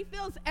there. He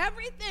fills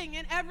everything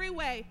in every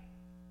way.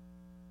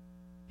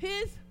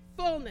 His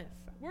fullness.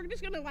 We're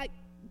just going to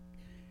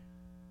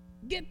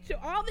get to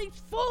all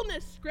these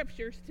fullness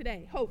scriptures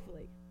today,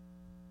 hopefully.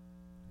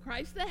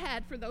 Christ the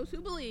head for those who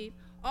believe.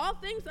 All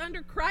things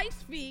under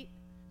Christ's feet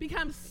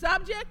become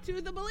subject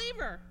to the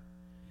believer.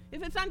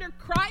 If it's under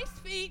Christ's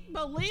feet,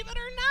 believe it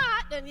or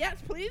not, and yes,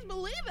 please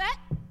believe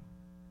it,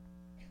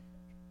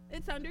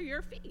 it's under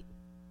your feet.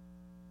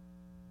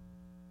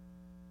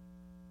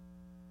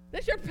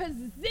 That's your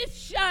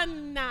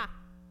position.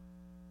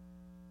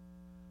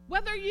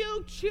 Whether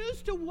you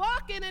choose to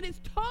walk in it is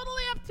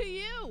totally up to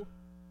you.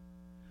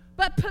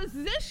 But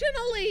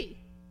positionally,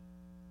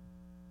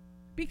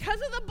 because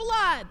of the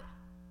blood,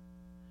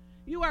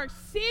 You are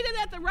seated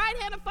at the right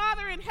hand of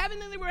Father in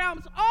heavenly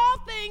realms, all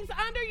things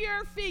under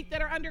your feet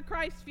that are under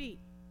Christ's feet.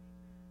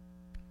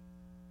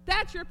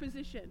 That's your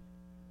position.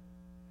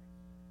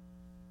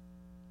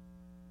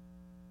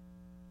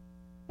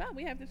 Well,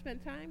 we have to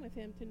spend time with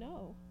him to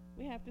know.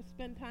 We have to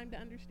spend time to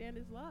understand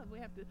his love. We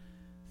have to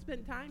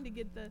spend time to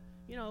get the,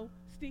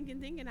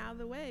 stinking thinking out of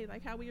the way,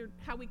 like how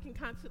we can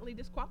constantly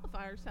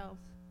disqualify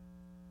ourselves.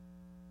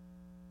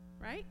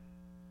 Right?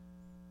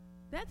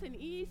 That's an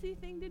easy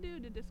thing to do,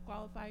 to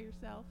disqualify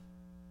yourself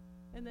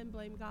and then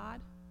blame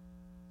God.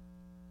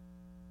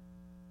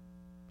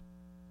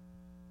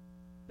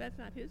 That's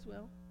not his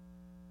will.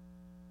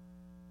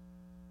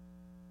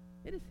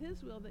 It is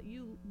his will that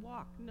you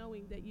walk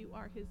knowing that you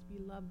are his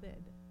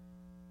beloved,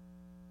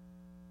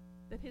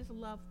 that his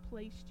love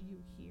placed you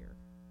here.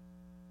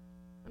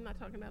 I'm not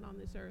talking about on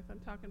this earth. I'm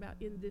talking about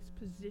in this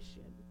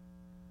position,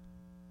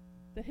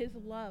 that his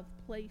love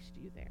placed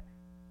you there.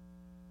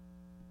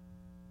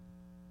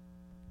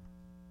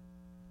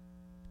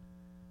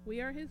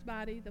 We are his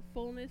body, the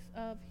fullness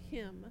of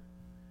him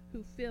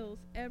who fills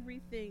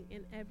everything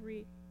in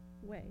every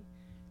way.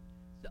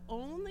 The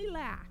only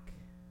lack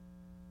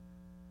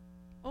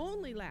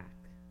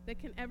that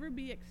can ever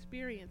be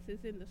experienced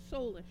is in the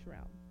soulish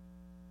realm.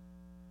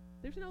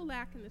 There's no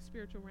lack in the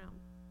spiritual realm.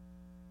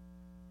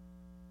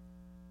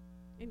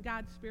 In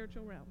God's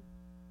spiritual realm.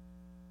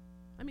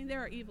 I mean, there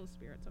are evil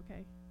spirits,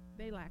 okay?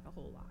 They lack a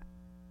whole lot.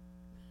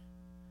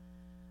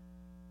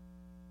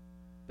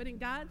 But in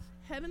God's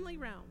heavenly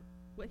realm,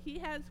 what he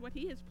has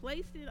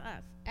placed in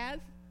us as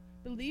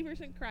believers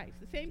in Christ,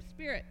 the same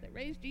Spirit that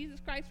raised Jesus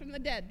Christ from the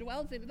dead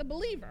dwells in the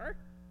believer,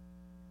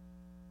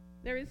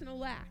 there is no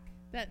lack.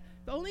 That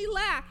the only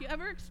lack you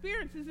ever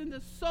experience is in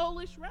the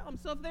soulish realm.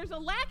 So if there's a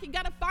lack, you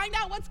got to find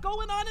out what's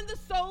going on in the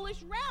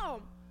soulish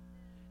realm.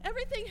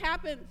 Everything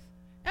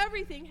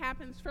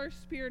happens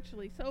first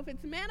spiritually. So if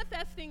it's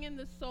manifesting in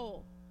the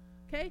soul,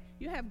 okay,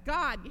 you have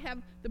God, you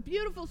have the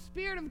beautiful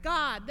Spirit of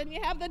God, then you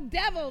have the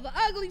devil, the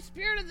ugly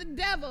spirit of the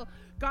devil.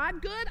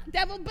 God good,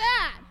 devil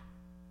bad.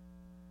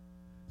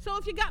 So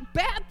if you got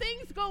bad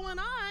things going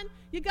on,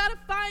 you got to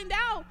find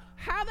out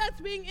how that's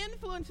being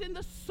influenced in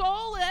the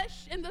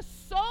soulish,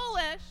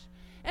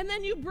 and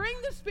then you bring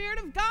the Spirit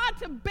of God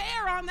to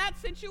bear on that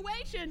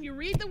situation. You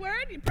read the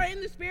Word, you pray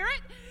in the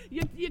Spirit,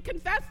 you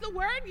confess the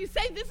Word, you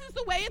say, this is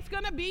the way it's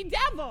going to be,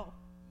 devil.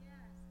 Yes,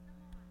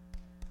 come on.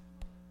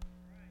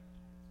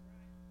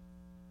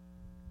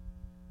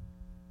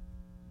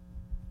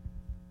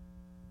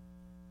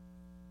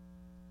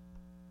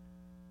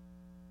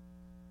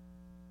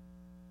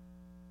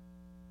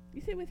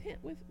 You see,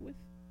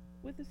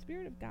 with the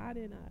Spirit of God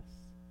in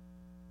us,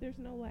 there's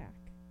no lack.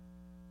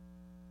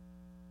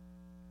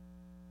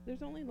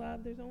 There's only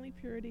love, there's only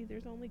purity,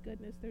 there's only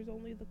goodness, there's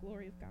only the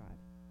glory of God.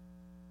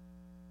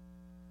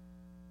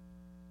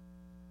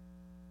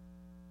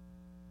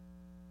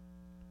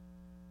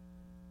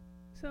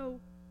 So,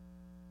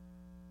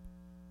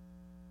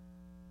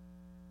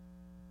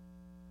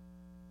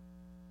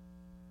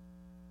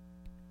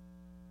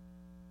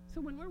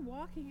 when we're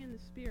walking in the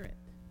Spirit,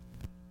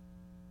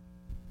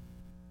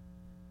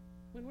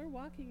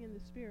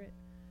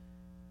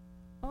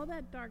 all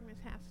that darkness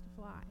has to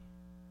fly,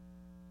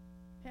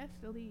 has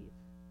to leave.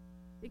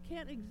 It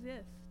can't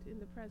exist in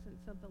the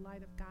presence of the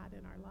light of God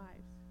in our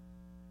lives.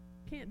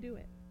 Can't do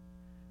it.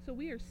 So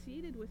we are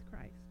seated with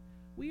Christ.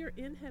 We are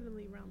in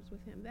heavenly realms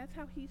with him. That's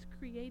how he's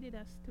created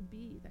us to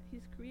be, that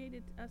he's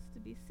created us to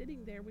be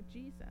sitting there with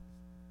Jesus.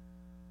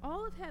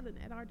 All of heaven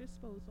at our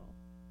disposal.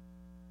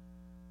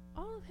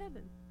 All of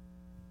heaven.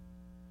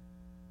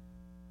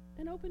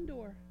 An open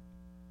door.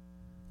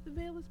 The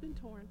veil has been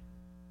torn.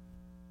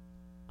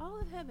 All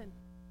of heaven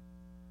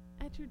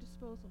at your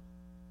disposal.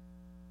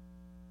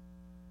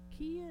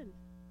 Key in.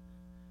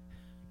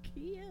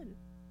 Key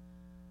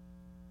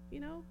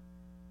in.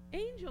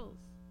 Angels.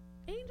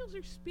 Angels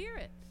are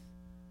spirits.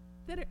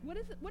 What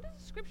does the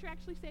scripture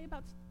actually say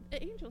about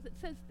angels? It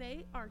says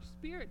they are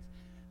spirits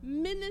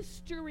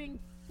ministering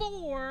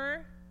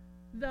for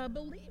the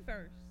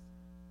believers.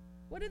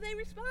 What do they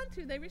respond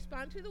to? They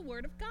respond to the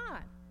word of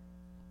God.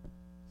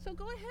 So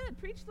go ahead,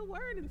 preach the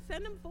word and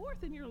send them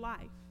forth in your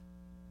life.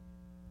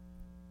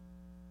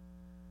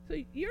 So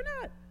you're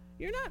not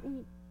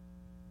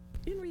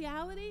in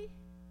reality,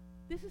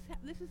 this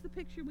is the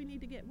picture we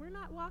need to get. We're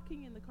not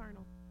walking in the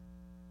carnal.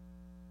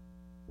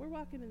 We're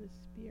walking in the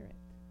Spirit.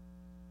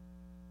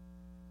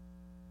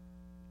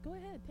 Go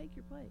ahead, take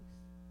your place.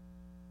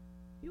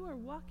 You are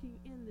walking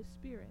in the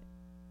Spirit.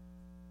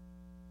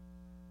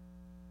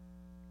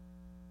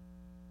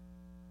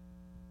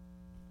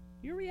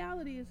 Your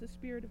reality is the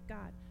Spirit of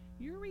God.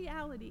 Your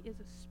reality is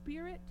a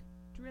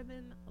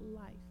Spirit-driven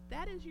life.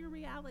 That is your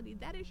reality.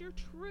 That is your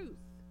truth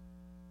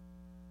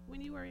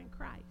when you are in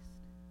Christ.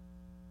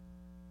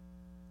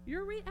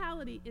 Your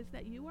reality is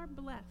that you are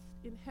blessed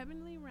in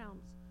heavenly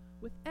realms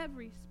with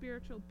every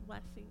spiritual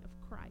blessing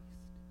of Christ.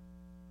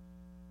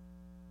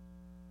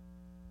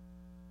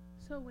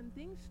 So when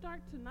things start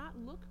to not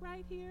look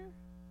right here,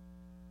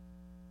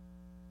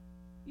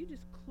 you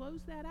just close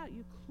that out.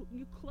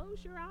 You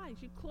close your eyes.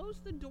 You close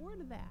the door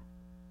to that.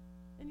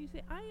 And you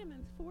say, I am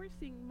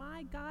enforcing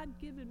my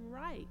God-given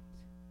right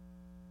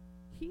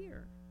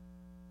here.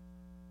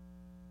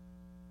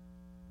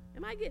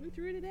 Am I getting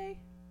through today?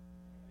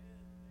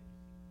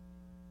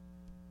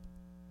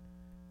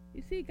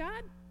 You see,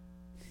 God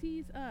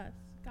sees us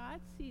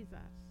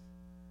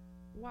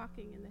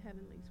walking in the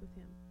heavenlies with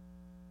him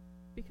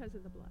because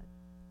of the blood.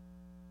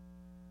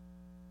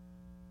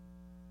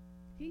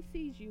 He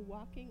sees you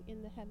walking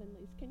in the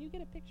heavenlies. Can you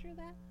get a picture of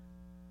that?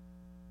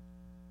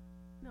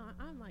 No,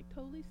 I'm like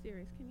totally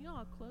serious. Can you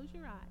all close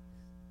your eyes?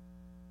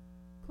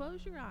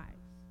 Close your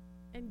eyes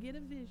and get a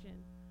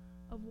vision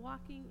of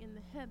walking in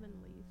the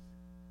heavenlies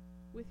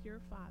with your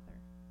Father.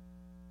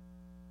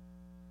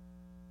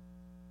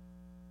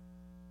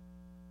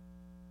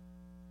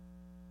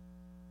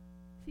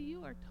 See,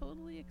 you are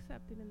totally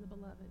accepted in the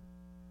beloved.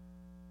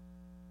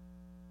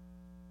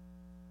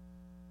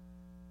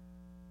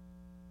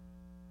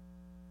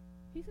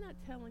 He's not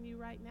telling you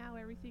right now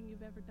everything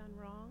you've ever done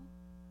wrong.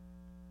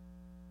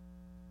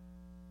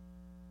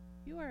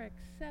 You are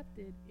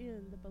accepted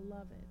in the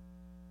beloved.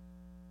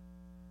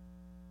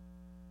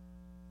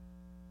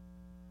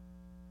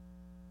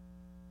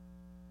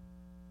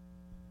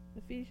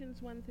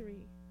 Ephesians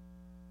 1:3.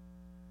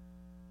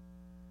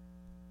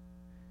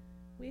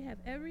 We have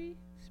every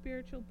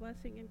spiritual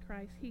blessing in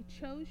Christ. He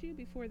chose you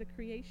before the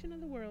creation of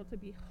the world to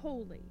be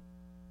holy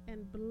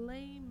and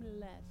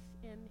blameless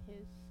in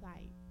his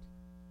sight.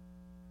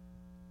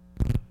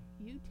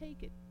 You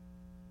take it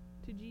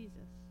to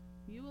Jesus.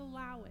 You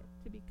allow it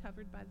to be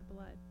covered by the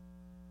blood.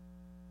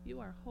 You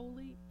are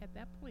holy. At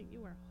that point,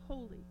 you are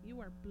holy. You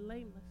are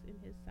blameless in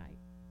his sight.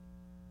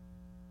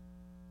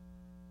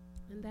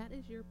 And that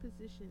is your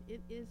position.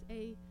 It is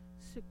a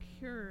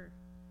secure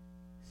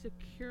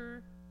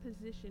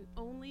position.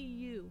 Only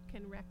you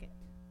can wreck it.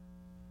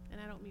 And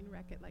I don't mean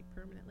wreck it like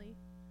permanently,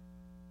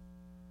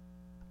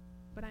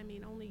 but I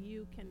mean only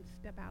you can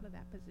step out of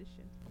that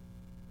position.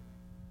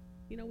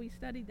 You know, we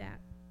studied that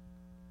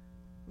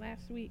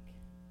last week.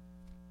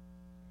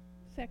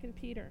 2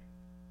 Peter.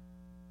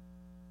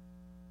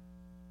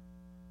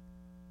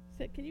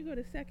 Can you go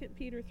to 2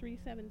 Peter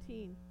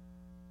 3:17?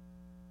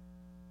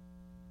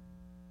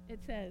 It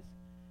says,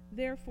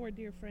 therefore,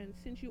 dear friends,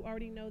 since you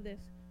already know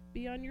this,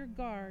 be on your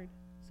guard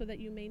so that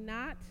you may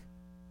not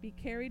be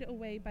carried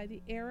away by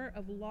the error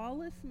of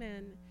lawless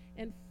men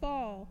and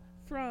fall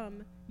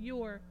from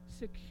your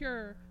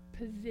secure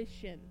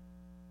position.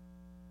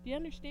 Do you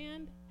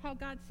understand how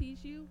God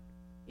sees you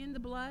in the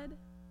blood?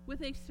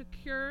 With a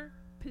secure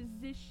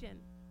position.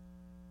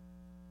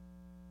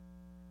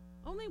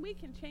 Only we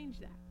can change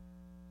that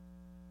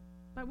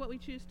by what we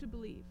choose to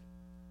believe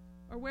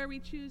or where we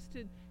choose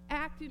to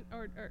act in,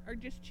 or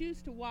just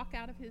choose to walk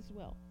out of his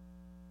will.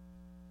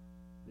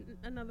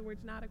 In other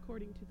words, not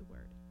according to the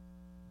word.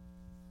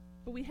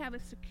 But we have a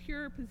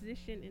secure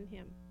position in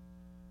him.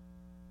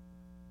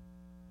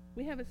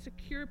 We have a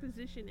secure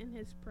position in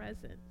his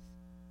presence.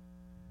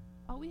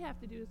 All we have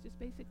to do is just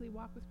basically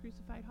walk with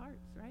crucified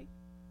hearts, right?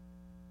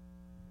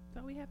 That's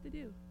all we have to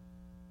do.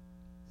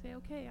 Say,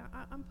 okay,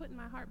 I'm putting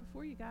my heart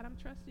before you, God. I'm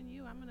trusting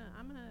you. I'm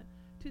gonna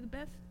to the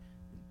best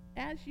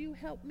as you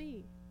help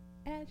me.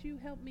 As you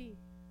help me.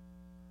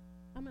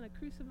 I'm gonna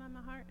crucify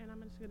my heart and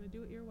I'm just gonna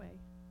do it your way.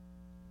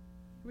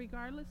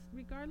 Regardless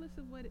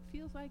of what it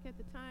feels like at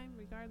the time,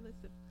 regardless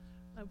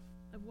of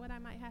what I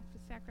might have to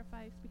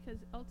sacrifice, because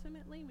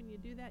ultimately when you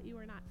do that, you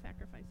are not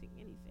sacrificing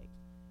anything.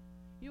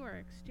 You are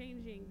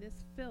exchanging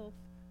this filth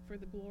for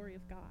the glory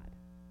of God.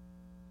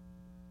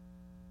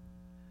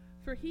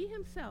 For he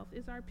himself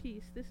is our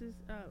peace. This is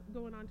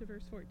going on to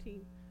verse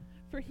 14.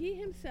 For he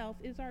himself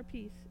is our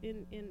peace,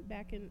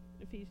 back in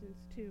Ephesians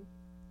 2.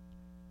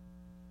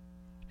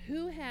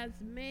 Who has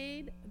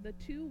made the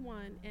two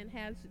one and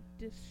has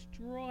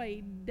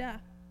destroyed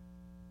the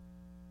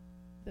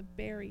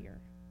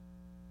barrier,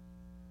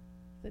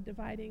 the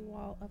dividing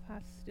wall of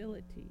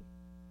hostility.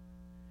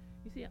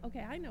 You see,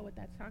 okay, I know what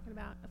that's talking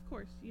about. Of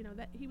course, you know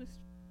that he was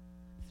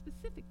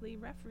specifically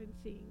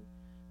referencing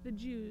the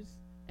Jews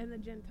and the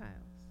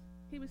Gentiles.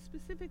 He was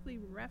specifically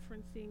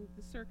referencing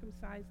the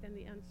circumcised and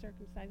the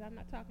uncircumcised. I'm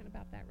not talking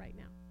about that right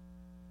now.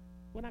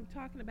 What I'm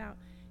talking about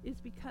is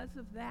because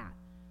of that,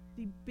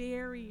 the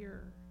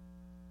barrier,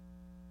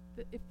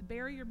 if the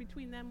barrier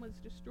between them was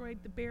destroyed,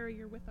 the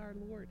barrier with our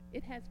Lord,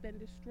 it has been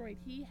destroyed.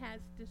 He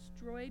has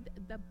destroyed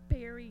the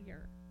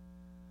barrier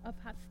of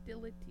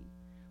hostility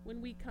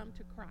when we come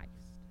to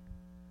Christ.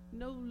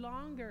 No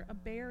longer a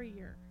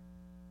barrier.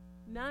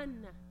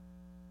 None.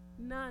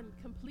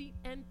 Complete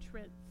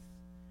entrance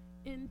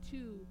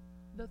into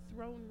the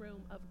throne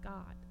room of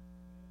God.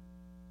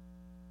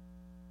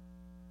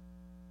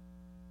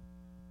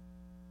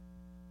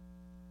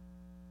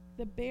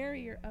 The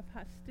barrier of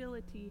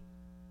hostility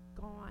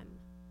gone.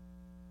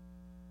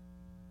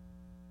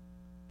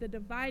 The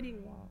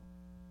dividing wall.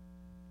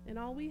 And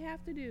all we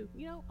have to do,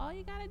 all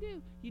you got to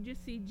do, you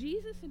just see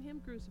Jesus and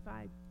him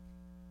crucified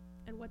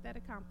and what that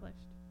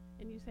accomplished.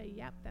 And you say,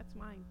 yep, that's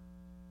mine.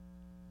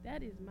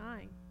 That is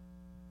mine.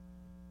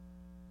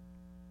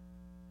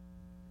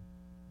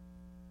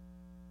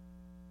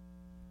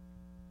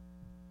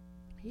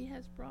 He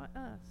has brought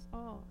us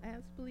all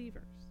as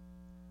believers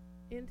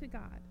into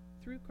God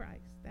through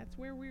Christ. That's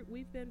where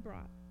we've been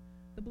brought.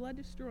 The blood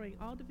destroying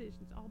all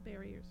divisions, all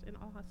barriers, and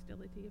all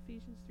hostility.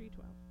 Ephesians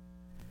 3:12.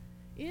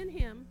 In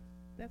him,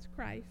 that's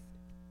Christ,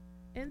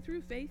 and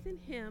through faith in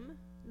him,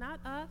 not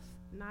us,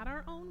 not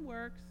our own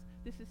works.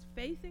 This is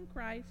faith in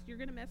Christ. You're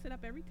going to mess it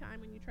up every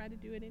time when you try to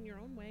do it in your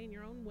own way, in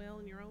your own will,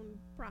 in your own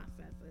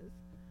processes.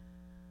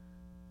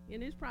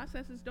 And his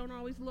processes don't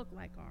always look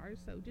like ours,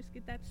 so just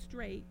get that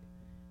straight.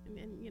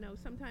 And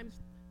sometimes,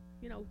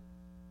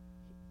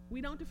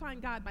 we don't define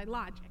God by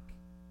logic.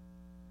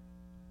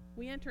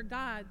 We enter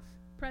God's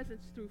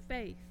presence through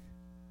faith.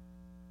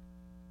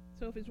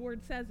 So if his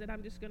word says it,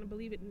 I'm just going to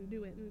believe it and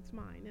do it, and it's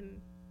mine,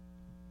 and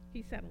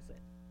he settles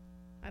it.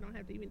 I don't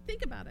have to even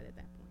think about it at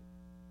that point.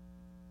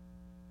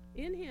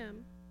 In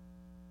him,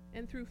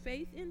 and through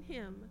faith in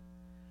him,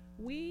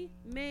 we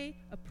may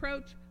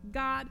approach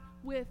God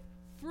with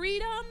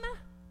freedom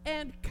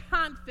and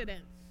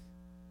confidence.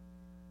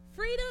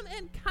 Freedom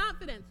and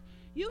confidence.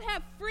 You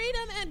have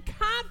freedom and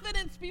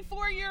confidence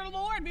before your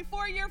Lord,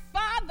 before your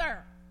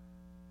Father.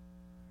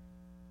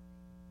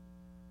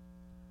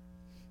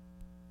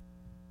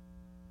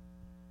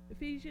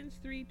 Ephesians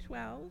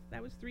 3:12,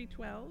 that was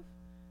 3:12.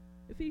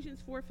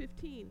 Ephesians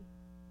 4:15.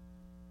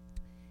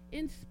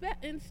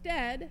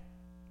 Instead,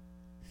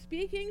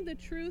 speaking the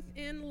truth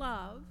in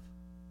love,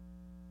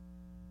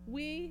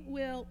 we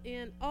will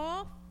in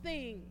all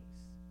things,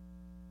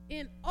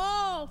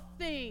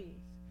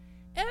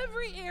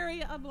 every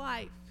area of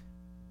life,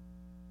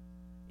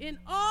 in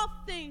all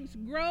things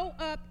grow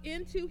up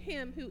into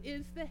him who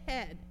is the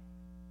head.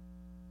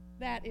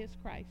 That is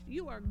Christ.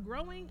 You are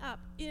growing up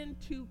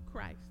into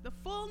Christ, the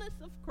fullness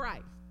of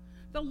Christ,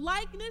 the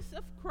likeness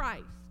of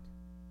Christ.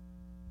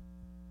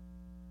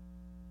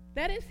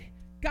 That is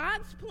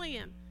God's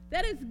plan.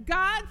 That is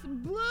God's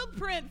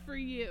blueprint for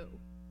you.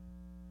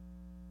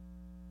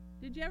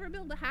 Did you ever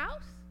build a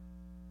house?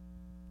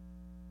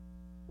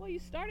 Well, you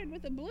started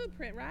with a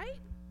blueprint, right?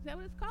 Is that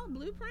what it's called,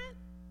 blueprint?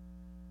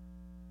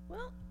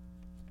 Well,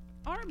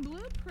 our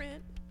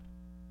blueprint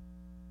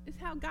is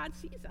how God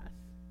sees us.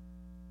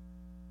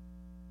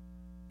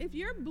 If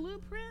your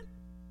blueprint,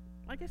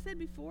 like I said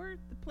before,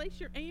 the place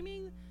you're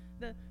aiming,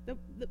 the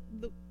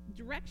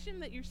direction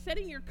that you're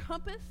setting your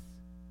compass,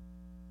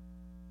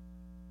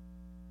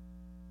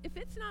 if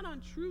it's not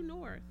on true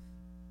north,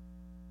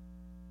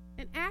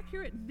 an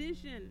accurate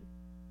vision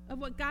of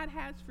what God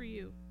has for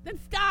you, then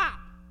stop.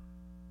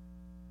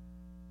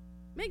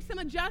 Make some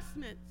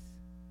adjustments.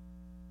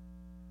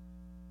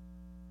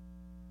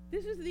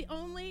 This is the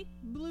only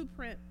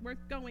blueprint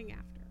worth going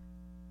after.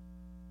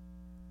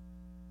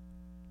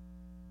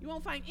 You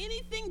won't find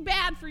anything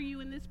bad for you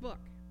in this book.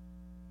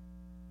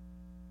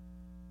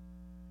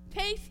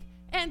 Taste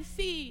and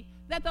see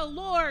that the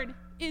Lord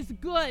is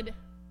good.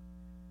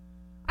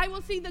 I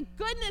will see the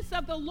goodness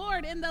of the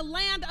Lord in the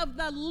land of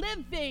the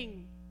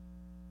living.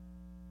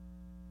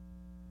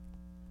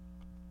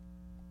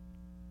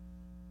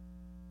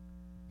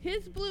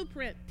 His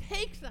blueprint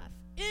takes us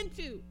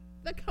into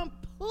the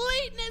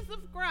completeness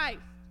of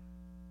Christ,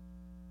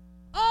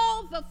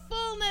 all the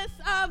fullness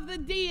of the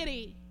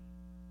deity.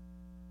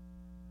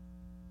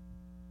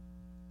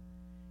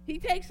 He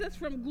takes us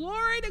from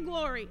glory to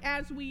glory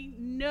as we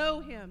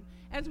know him,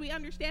 as we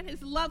understand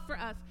his love for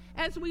us,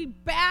 as we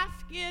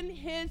bask in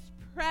his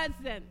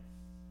presence,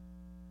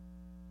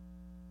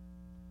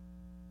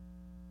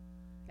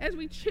 as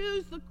we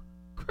choose the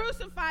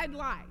crucified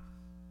life.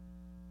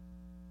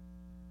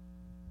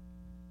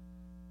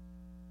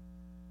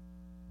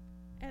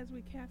 As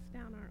we cast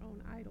down our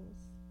own idols.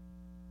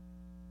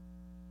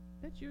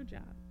 That's your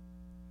job.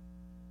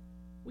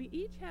 We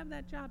each have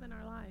that job in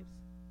our lives.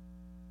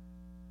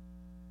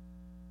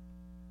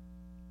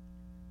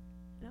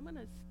 And I'm going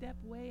to step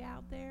way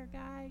out there,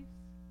 guys.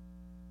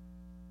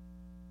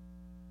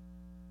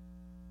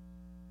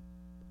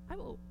 I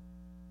will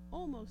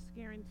almost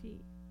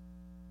guarantee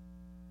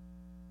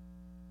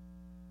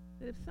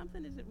that if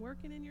something isn't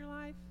working in your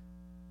life,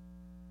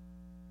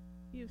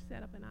 you've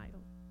set up an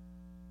idol.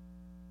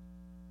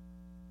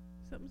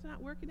 Something's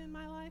not working in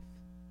my life,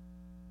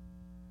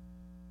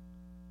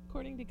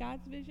 according to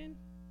God's vision,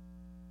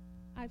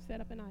 I've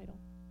set up an idol.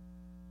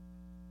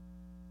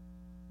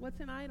 What's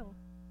an idol?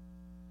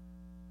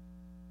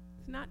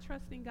 It's not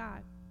trusting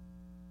God.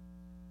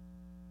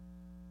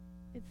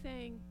 It's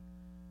saying,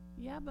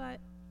 yeah, but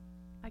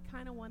I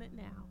kind of want it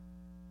now.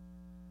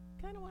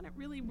 I kind of want it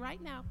really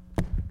right now.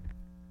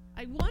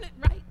 I want it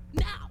right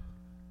now.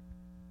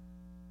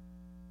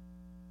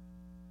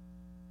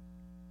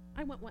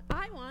 I want what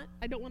I want.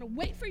 I don't want to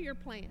wait for your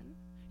plan.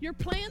 Your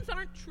plans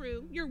aren't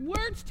true. Your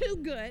word's too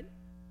good.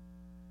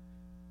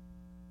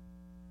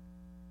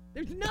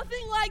 There's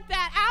nothing like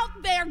that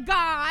out there,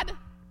 God.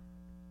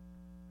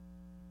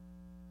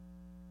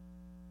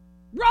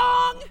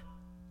 Wrong.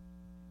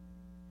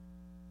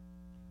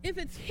 If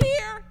it's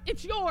here,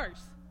 it's yours.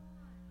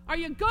 Are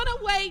you going to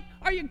wait?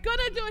 Are you going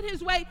to do it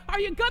his way? Are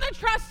you going to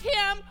trust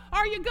him?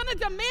 Are you going to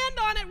demand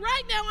on it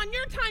right now on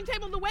your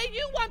timetable the way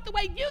you want, the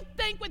way you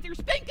think with your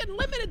stinking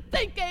limited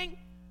thinking?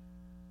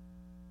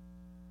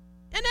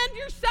 and end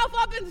yourself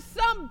up in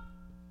some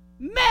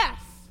mess.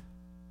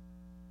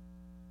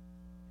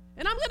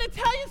 And I'm going to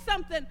tell you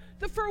something.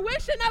 The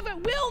fruition of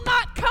it will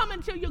not come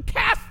until you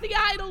cast the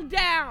idol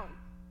down.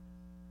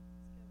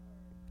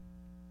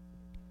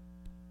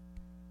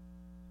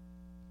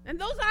 And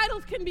those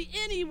idols can be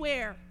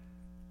anywhere.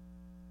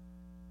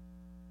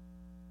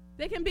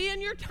 They can be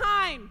in your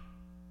time.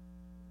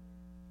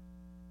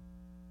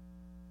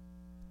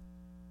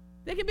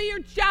 They can be your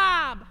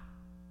job.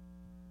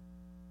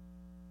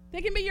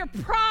 They can be your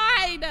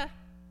pride.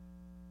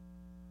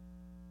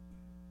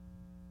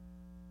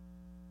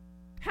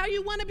 How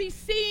you want to be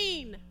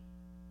seen.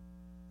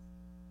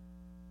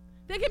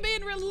 They can be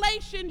in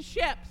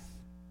relationships.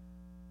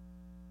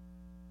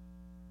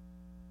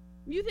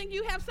 You think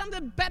you have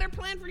something better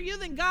planned for you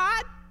than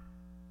God?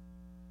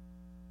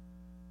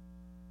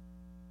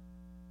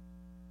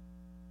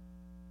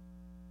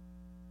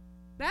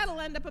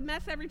 That'll end up a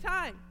mess every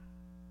time.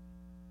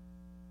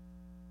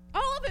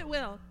 All of it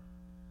will.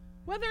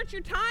 Whether it's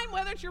your time,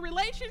 whether it's your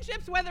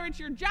relationships, whether it's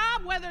your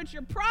job, whether it's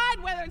your pride,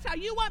 whether it's how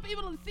you want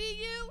people to see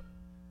you.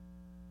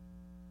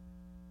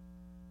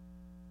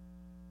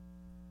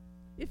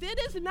 If it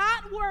is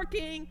not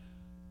working,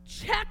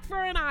 check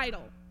for an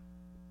idol.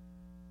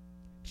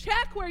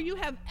 Check where you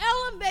have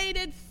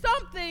elevated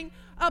something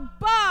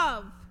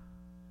above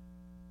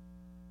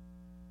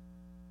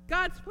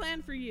God's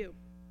plan for you.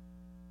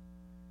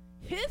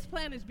 His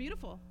plan is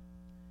beautiful.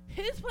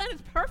 His plan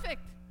is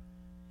perfect.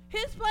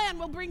 His plan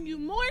will bring you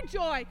more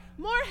joy,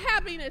 more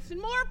happiness, and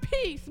more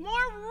peace, more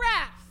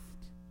rest.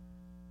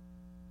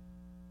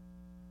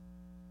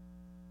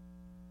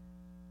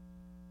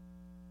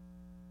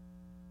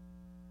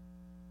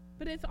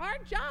 But it's our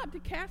job to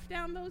cast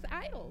down those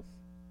idols.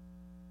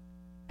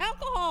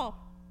 Alcohol,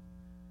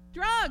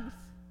 drugs,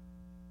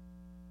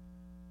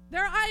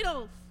 they're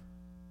idols.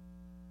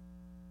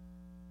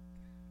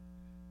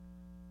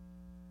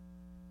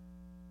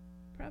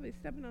 Probably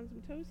stepping on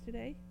some toes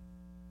today.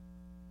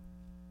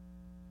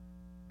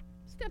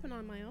 Stepping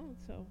on my own,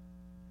 so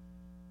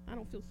I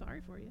don't feel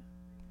sorry for you.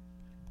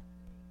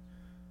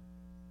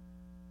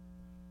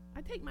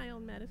 I take my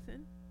own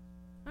medicine.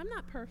 I'm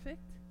not perfect.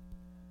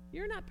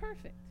 You're not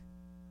perfect.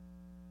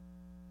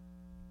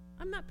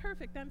 I'm not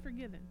perfect. I'm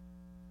forgiven.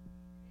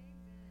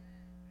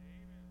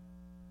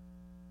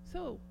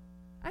 So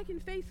I can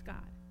face God.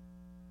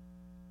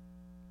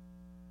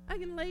 I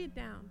can lay it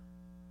down.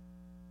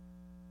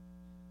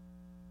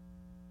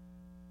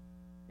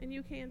 And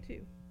you can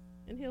too.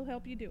 And He'll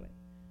help you do it.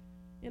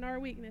 In our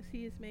weakness,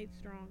 He is made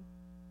strong.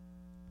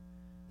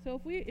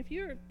 So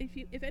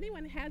if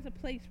anyone has a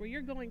place where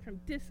you're going from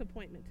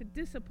disappointment to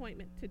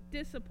disappointment to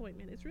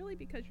disappointment, it's really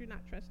because you're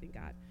not trusting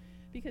God.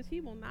 Because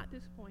He will not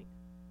disappoint.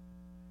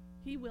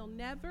 He will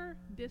never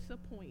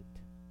disappoint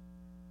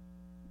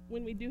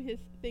when we do His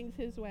things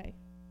His way.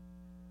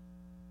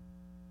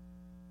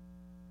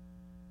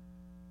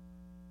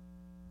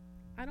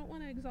 I don't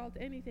want to exalt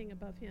anything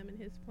above Him and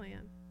His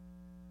plan.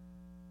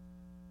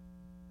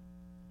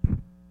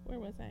 Where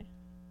was I?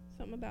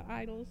 Something about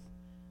idols.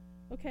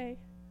 Okay.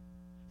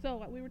 So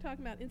what we were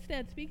talking about,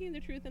 instead, speaking the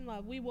truth in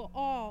love, we will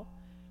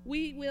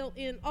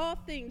in all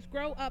things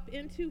grow up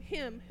into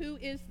Him who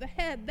is the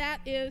head, that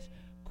is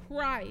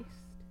Christ.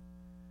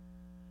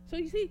 So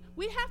you see,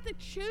 we have to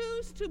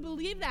choose to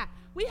believe that.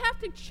 We have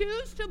to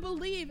choose to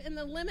believe in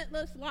the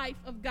limitless life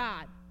of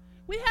God.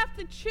 We have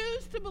to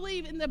choose to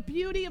believe in the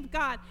beauty of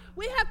God.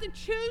 We have to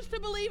choose to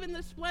believe in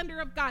the splendor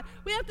of God.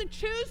 We have to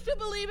choose to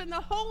believe in the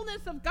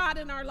wholeness of God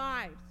in our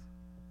lives.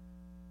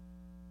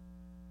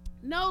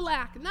 No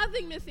lack,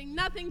 nothing missing,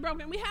 nothing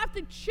broken. We have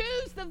to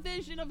choose the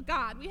vision of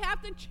God. We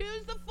have to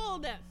choose the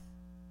fullness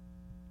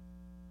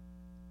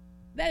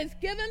that is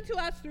given to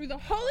us through the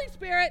Holy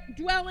Spirit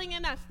dwelling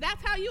in us.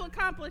 That's how you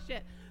accomplish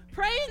it.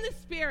 Pray in the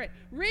Spirit.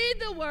 Read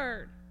the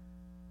Word.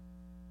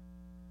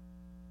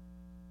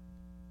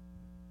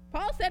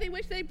 Paul said he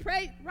wished they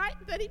prayed, right?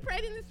 That he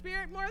prayed in the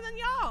Spirit more than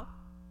y'all.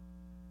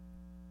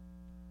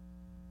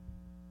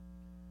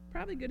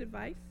 Probably good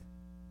advice.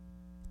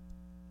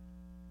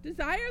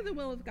 Desire the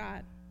will of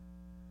God.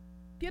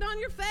 Get on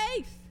your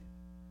face.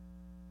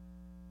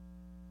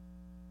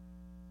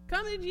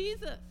 Come to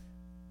Jesus.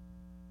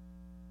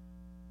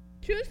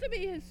 Choose to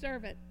be His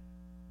servant.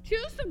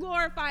 Choose to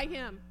glorify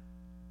Him.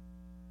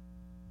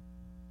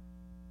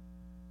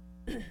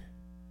 Well,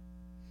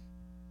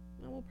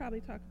 we'll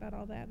probably talk about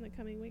all that in the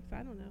coming weeks.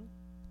 I don't know.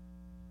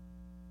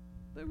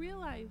 But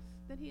realize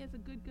that He has a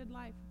good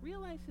life.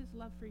 Realize His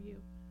love for you.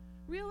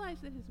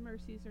 Realize that His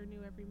mercies are new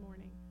every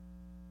morning.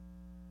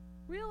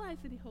 Realize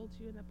that He holds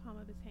you in the palm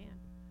of His hand.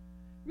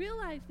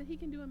 Realize that He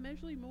can do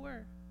immeasurably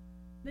more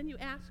than you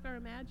ask or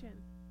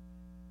imagine.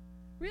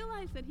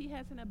 Realize that He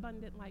has an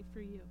abundant life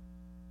for you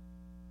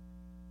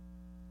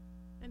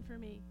and for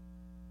me.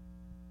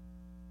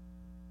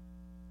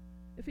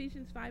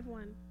 Ephesians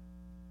 5:1.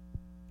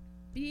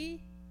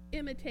 Be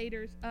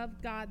imitators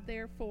of God,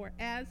 therefore,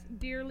 as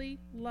dearly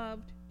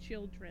loved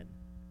children.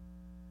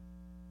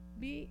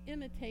 Be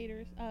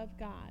imitators of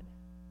God.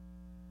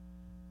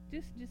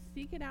 Just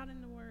seek it out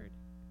in the Word.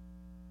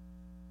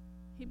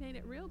 He made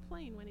it real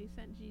plain when he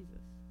sent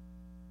Jesus.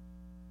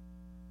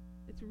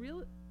 It's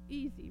real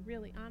easy,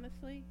 really,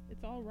 honestly.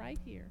 It's all right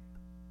here.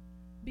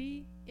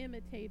 Be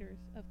imitators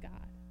of God.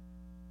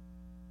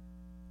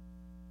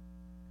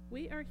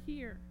 We are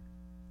here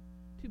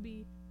to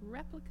be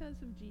replicas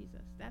of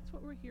Jesus. That's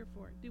what we're here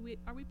for.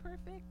 Are we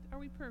perfect? Are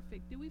we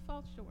perfect? Do we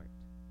fall short?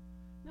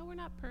 No, we're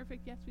not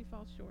perfect. Yes, we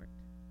fall short.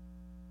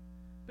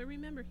 But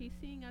remember, he's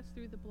seeing us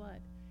through the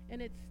blood.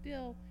 And he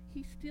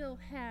still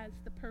has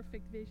the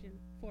perfect vision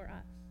for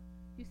us.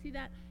 You see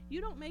that?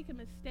 You don't make a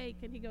mistake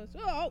and he goes,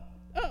 oh,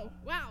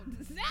 wow,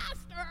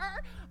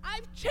 disaster.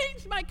 I've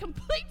changed my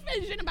complete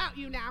vision about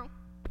you now.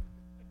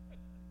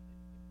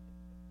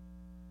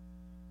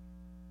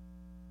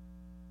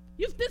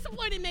 You've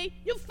disappointed me.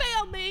 You've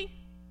failed me.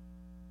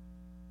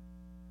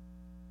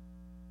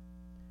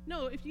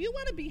 No, if you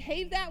want to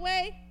behave that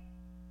way,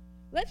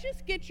 let's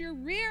just get your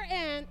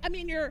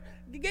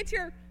get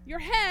your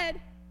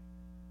head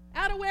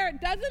out of where it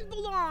doesn't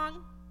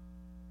belong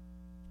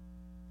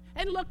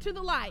and look to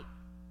the light.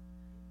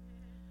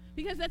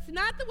 Because that's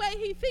not the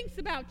way he thinks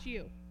about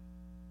you.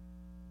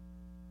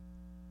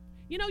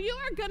 You know, you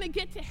are going to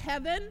get to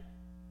heaven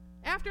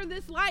after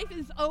this life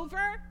is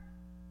over.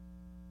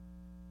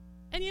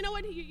 And you know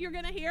what you're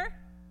going to hear?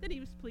 That he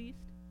was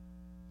pleased.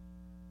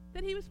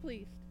 That he was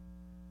pleased.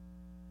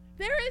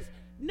 There is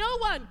no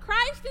one.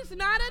 Christ is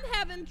not in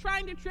heaven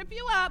trying to trip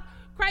you up.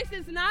 Christ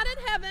is not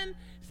in heaven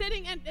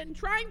sitting and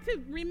trying to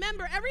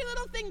remember every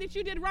little thing that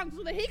you did wrong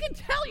so that he can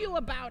tell you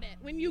about it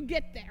when you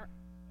get there.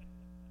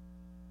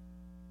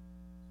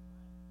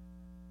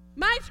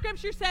 My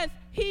scripture says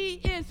he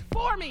is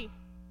for me.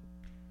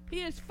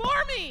 He is for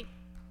me.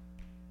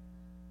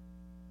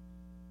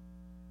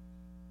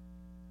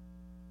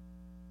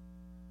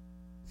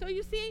 So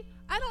you see,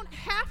 I don't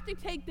have to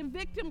take the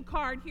victim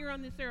card here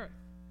on this earth.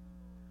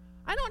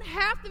 I don't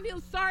have to feel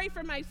sorry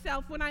for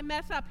myself when I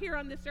mess up here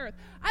on this earth.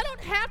 I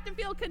don't have to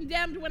feel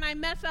condemned when I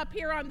mess up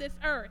here on this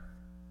earth.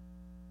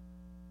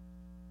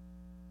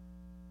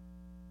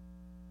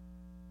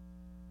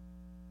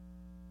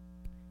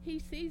 He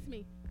sees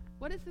me.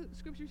 What does the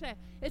scripture say?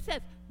 It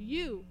says,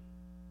 you,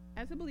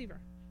 as a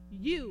believer,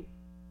 you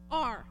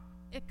are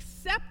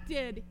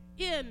accepted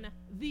in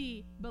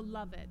the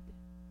beloved.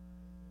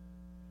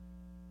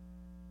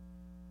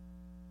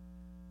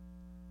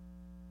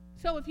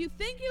 So if you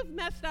think you've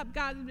messed up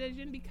God's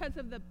vision because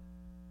of the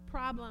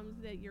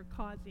problems that you're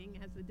causing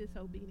as a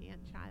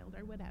disobedient child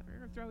or whatever,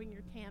 or throwing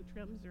your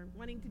tantrums or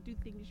wanting to do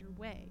things your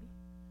way,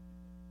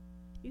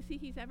 you see,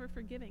 he's ever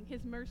forgiving.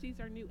 His mercies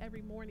are new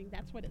every morning.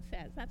 That's what it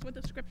says. That's what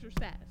the scripture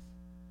says.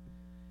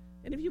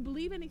 And if you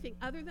believe anything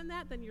other than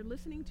that, then you're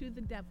listening to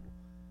the devil.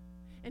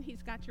 And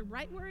he's got you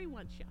right where he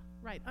wants you,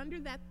 right under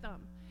that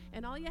thumb.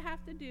 And all you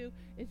have to do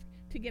is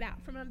to get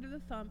out from under the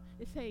thumb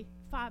is say,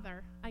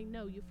 Father, I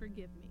know you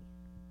forgive me.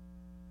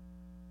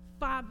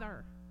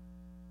 Father,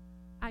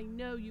 I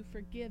know you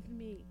forgive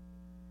me.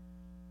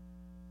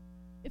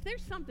 If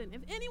there's something,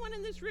 if anyone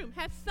in this room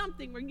has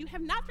something where you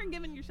have not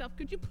forgiven yourself,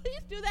 could you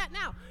please do that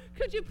now?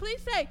 Could you please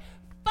say,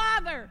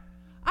 Father,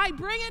 I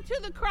bring it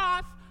to the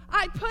cross,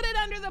 I put it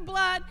under the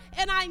blood,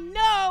 and I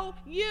know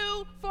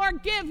you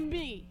forgive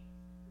me.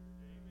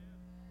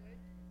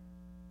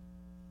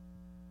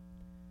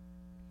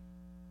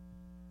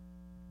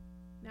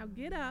 Now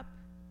get up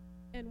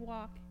and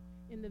walk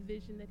in the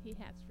vision that he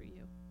has for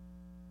you.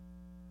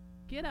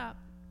 Get up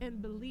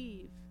and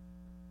believe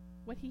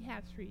what he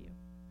has for you.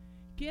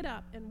 Get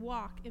up and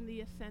walk in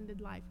the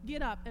ascended life.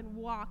 Get up and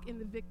walk in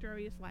the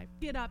victorious life.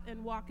 Get up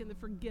and walk in the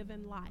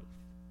forgiven life.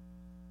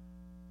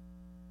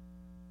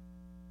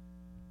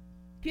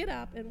 Get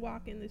up and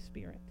walk in the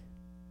Spirit.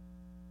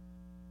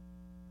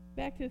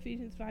 Back to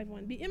Ephesians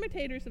 5:1. Be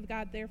imitators of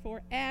God,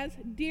 therefore, as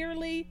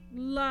dearly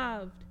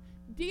loved.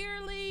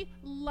 Dearly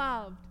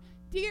loved.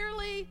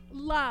 Dearly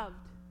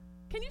loved.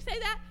 Can you say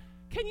that?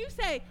 Can you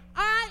say,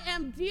 I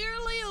am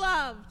dearly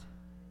loved?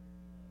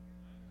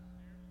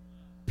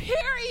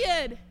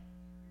 Period.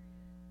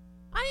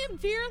 I am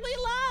dearly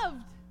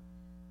loved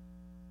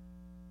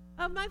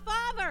of my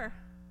Father.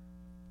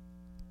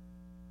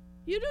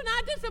 You do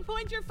not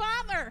disappoint your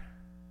Father.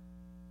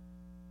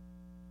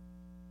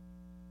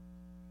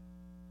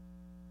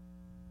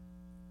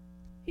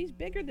 He's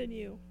bigger than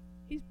you.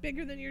 He's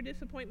bigger than your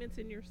disappointments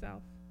in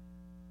yourself.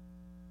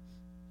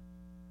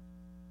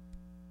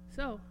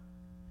 So,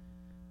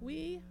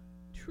 we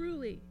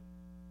truly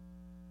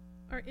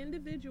are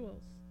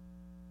individuals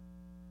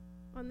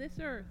on this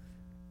earth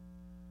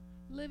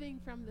living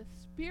from the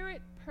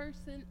spirit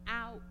person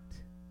out,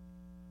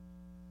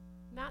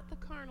 not the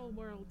carnal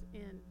world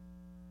in.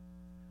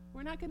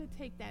 We're not going to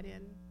take that in.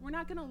 We're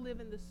not going to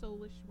live in the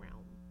soulish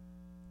realm.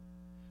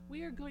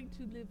 We are going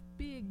to live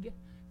big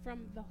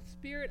from the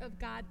Spirit of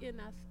God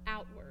in us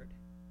outward.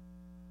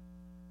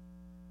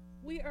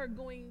 We are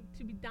going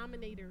to be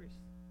dominators.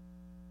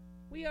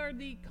 We are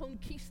the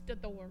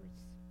conquistadors.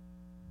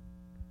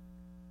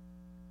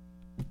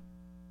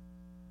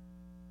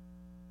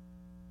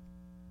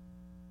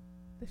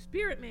 The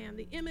spirit man,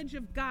 the image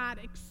of God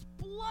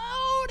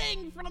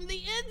exploding from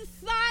the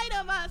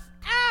inside of us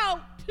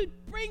out. to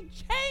bring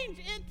change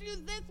into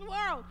this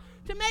world,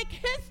 to make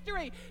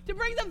history, to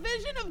bring the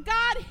vision of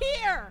God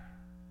here.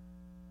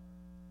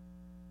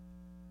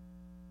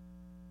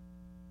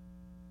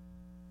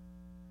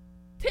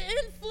 To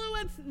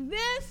influence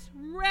this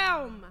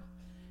realm,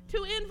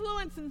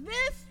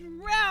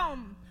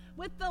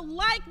 with the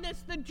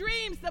likeness, the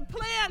dreams, the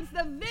plans,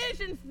 the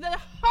visions, the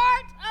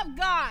heart of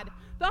God,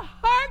 the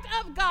heart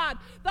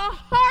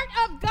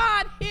of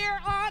God here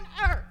on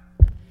earth.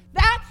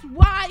 That's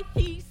why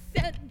he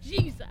sent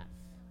Jesus.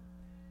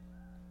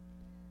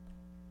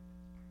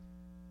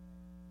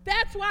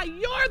 That's why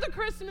you're the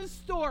Christmas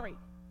story.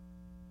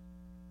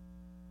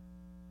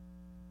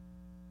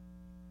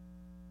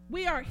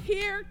 We are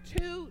here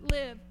to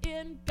live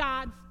in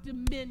God's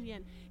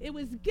dominion. It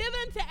was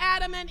given to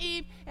Adam and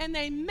Eve, and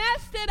they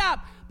messed it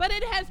up, but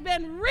it has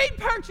been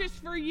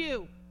repurchased for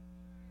you.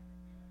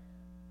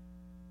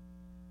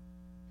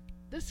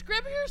 The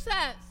scripture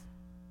says,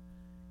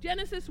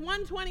 Genesis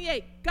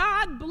 1:28,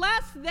 God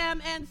blessed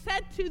them and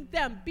said to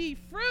them, be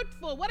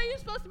fruitful. What are you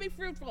supposed to be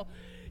fruitful?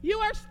 You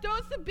are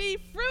supposed to be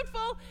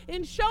fruitful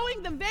in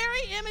showing the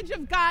very image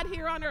of God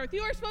here on earth.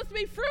 You are supposed to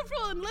be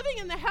fruitful in living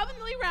in the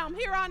heavenly realm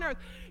here on earth.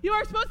 You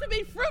are supposed to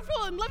be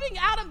fruitful in living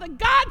out of the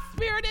God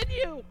Spirit in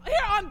you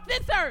here on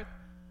this earth.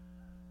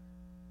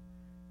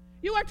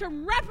 You are to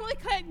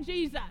replicate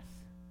Jesus.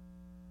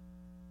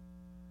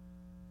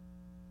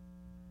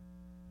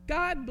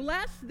 God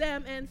blessed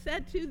them and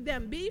said to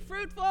them, be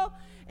fruitful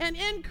and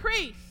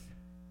increase.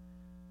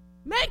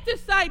 Make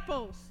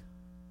disciples.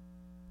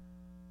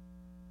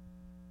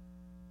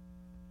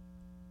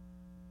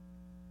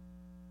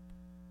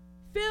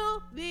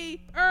 Fill the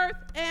earth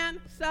and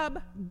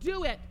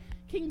subdue it.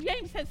 King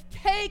James says,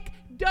 take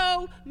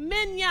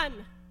dominion.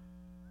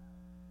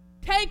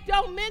 Take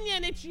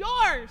dominion. It's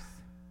yours.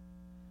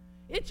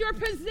 It's your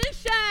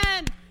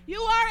position. You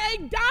are a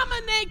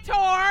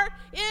dominator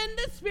in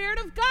the Spirit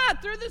of God,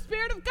 through the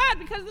Spirit of God,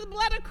 because of the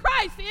blood of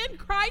Christ, in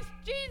Christ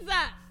Jesus.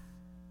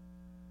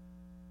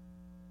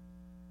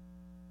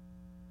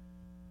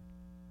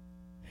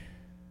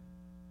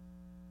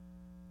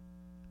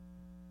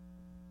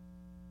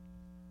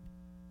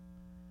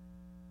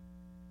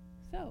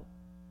 So,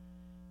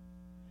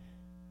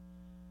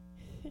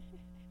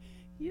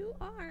 you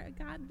are a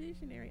God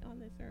visionary on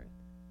this earth.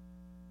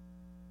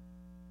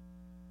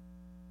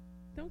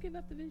 Don't give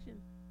up the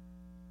vision.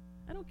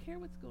 I don't care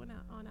what's going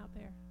on out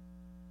there.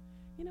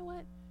 You know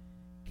what?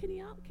 Can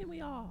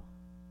we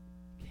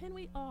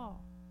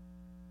all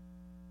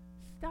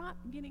stop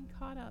getting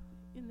caught up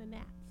in the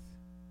gnats?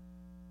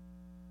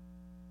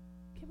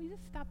 Can we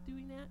just stop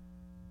doing that?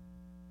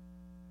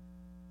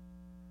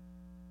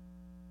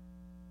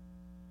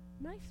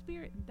 My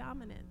spirit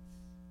dominance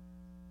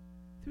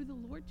through the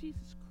Lord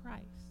Jesus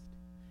Christ,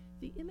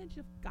 the image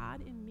of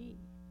God in me,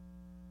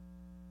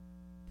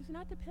 does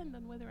not depend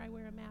on whether I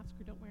wear a mask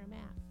or don't wear a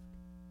mask.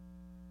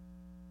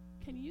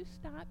 Can you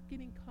stop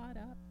getting caught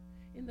up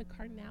in the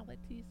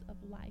carnalities of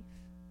life?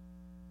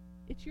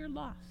 It's your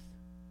loss.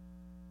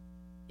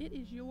 It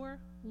is your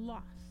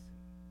loss.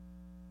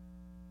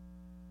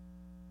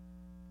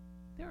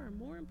 There are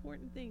more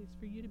important things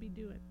for you to be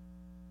doing.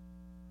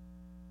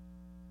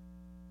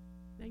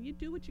 Now, you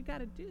do what you got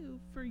to do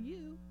for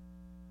you,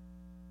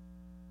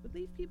 but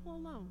leave people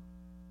alone.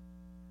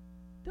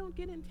 Don't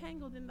get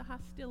entangled in the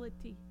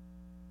hostility.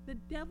 The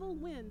devil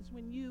wins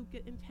when you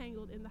get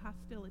entangled in the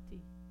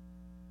hostility.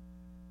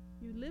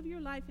 You live your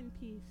life in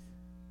peace.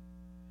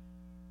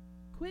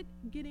 Quit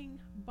getting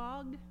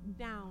bogged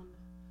down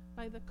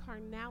by the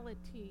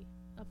carnality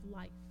of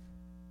life.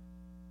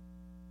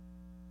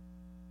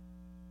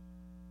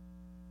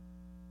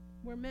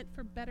 We're meant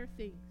for better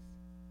things.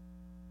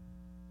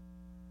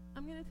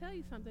 I'm going to tell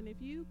you something.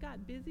 If you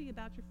got busy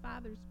about your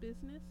Father's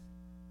business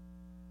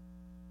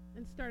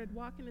and started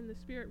walking in the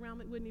spirit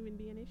realm, it wouldn't even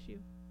be an issue.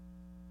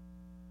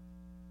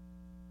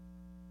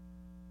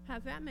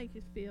 How's that make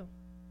you feel?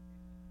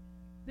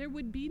 There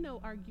would be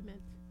no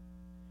argument.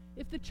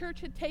 If the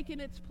church had taken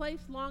its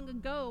place long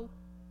ago,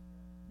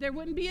 there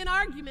wouldn't be an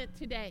argument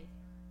today.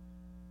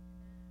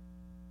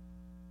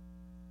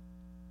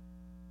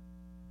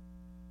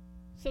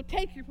 So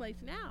take your place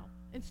now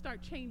and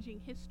start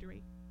changing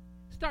history.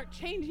 Start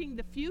changing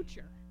the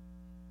future.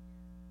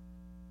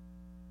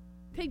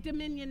 Take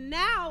dominion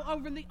now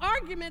over the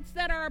arguments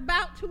that are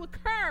about to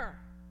occur.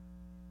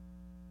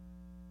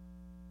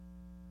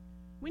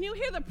 When you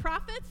hear the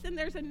prophets and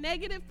there's a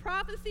negative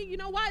prophecy, you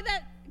know why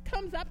that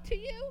comes up to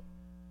you?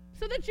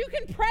 So that you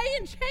can pray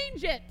and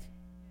change it.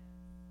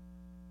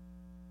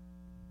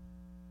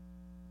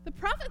 The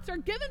prophets are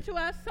given to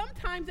us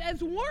sometimes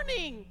as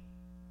warning.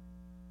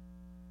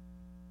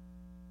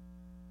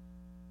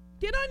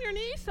 Get on your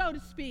knees, so to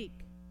speak.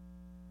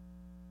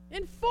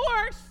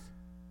 Enforce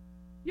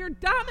your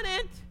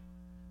dominant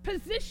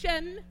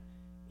position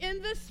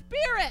in the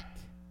Spirit.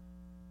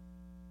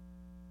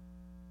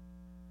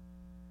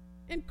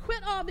 And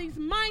quit all these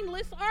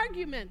mindless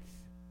arguments.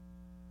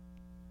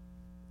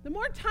 The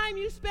more time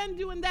you spend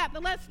doing that, the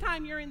less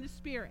time you're in the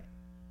Spirit,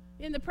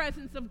 in the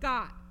presence of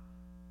God.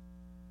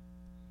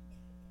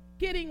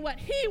 getting what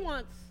he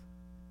wants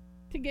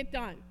to get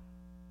done.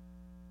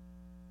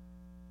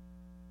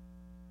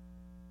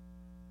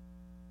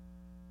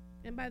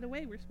 And by the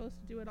way, we're supposed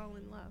to do it all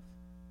in love.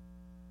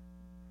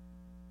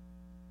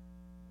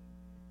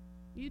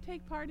 You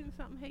take part in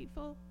something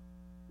hateful,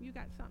 you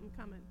got something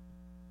coming.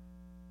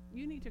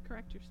 You need to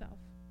correct yourself.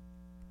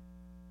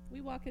 We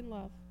walk in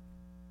love.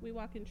 We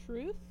walk in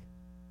truth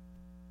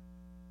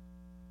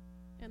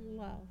and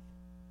love.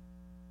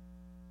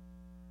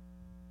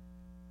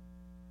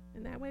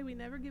 And that way we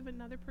never give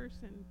another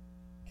person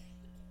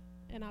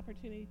an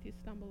opportunity to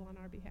stumble on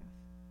our behalf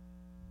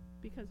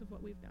because of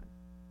what we've done.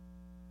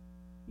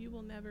 You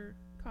will never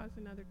cause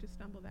another to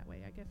stumble that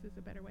way, I guess is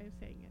a better way of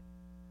saying it.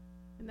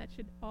 And that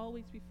should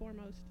always be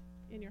foremost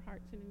in your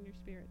hearts and in your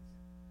spirits.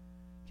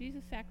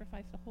 Jesus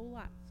sacrificed a whole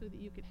lot so that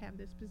you could have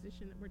this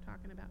position that we're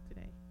talking about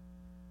today.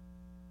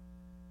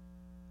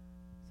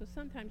 So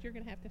sometimes you're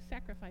going to have to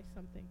sacrifice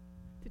something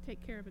to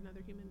take care of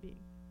another human being.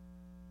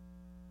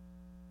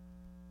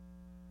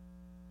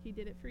 He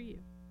did it for you.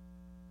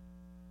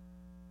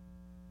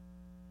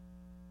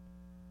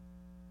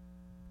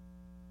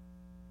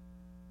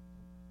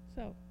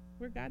 So,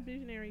 we're God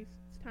visionaries.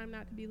 It's time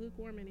not to be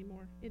lukewarm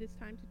anymore. It is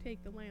time to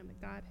take the land that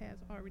God has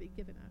already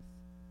given us.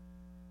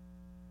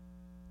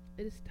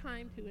 It is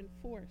time to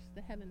enforce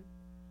the heaven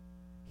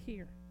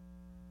here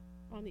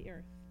on the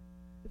earth.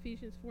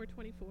 Ephesians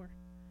 4:24.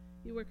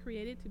 You were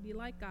created to be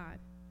like God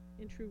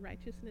in true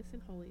righteousness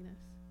and holiness.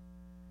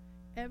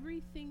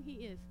 Everything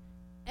he is,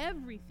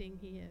 everything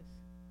he is,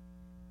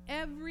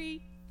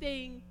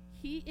 everything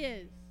he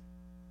is,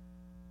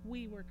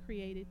 we were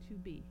created to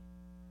be.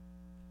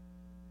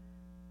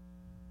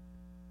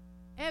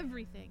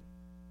 Everything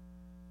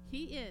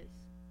he is,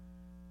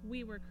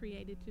 we were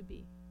created to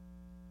be.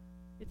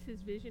 It's his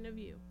vision of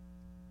you.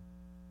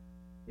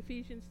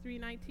 Ephesians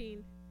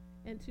 3:19,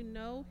 and to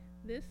know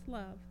this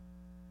love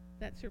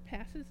that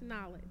surpasses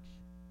knowledge,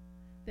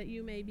 that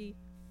you may be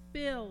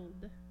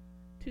filled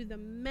to the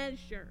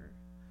measure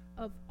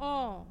of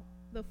all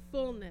the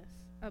fullness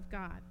of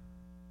God.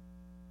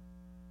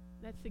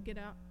 That's to get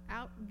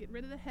get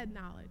rid of the head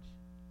knowledge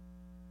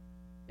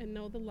and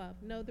know the love,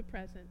 know the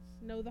presence,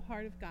 know the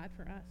heart of God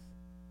for us.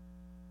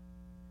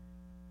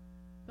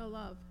 The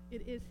love,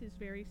 it is his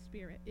very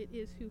spirit. It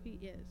is who he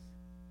is.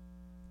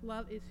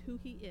 Love is who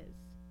he is.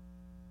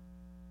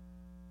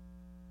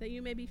 That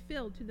you may be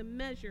filled to the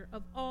measure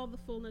of all the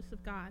fullness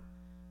of God.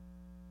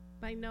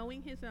 By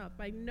knowing his love,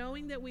 by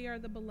knowing that we are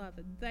the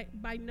beloved,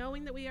 by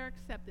knowing that we are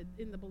accepted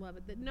in the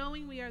beloved, that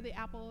knowing we are the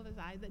apple of his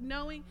eye, that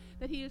knowing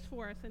that he is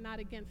for us and not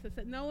against us,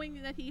 that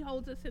knowing that he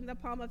holds us in the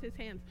palm of his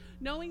hands,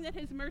 knowing that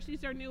his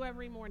mercies are new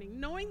every morning,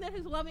 knowing that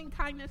his loving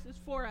kindness is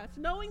for us,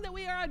 knowing that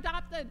we are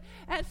adopted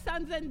as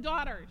sons and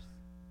daughters.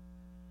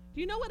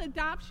 Do you know what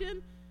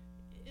adoption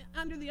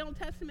under the Old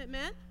Testament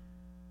meant?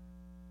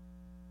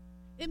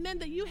 It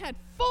meant that you had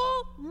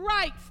full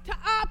rights to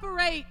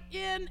operate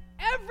in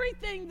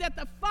everything that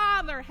the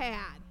Father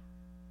had.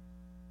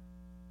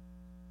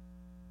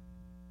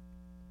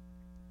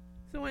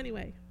 So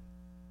anyway,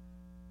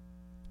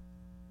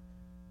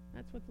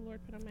 that's what the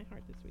Lord put on my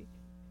heart this week.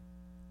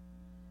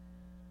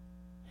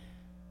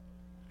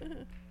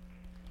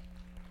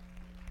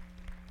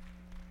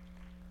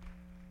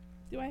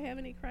 Do I have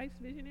any Christ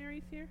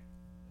visionaries here?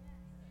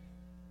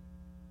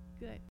 Good.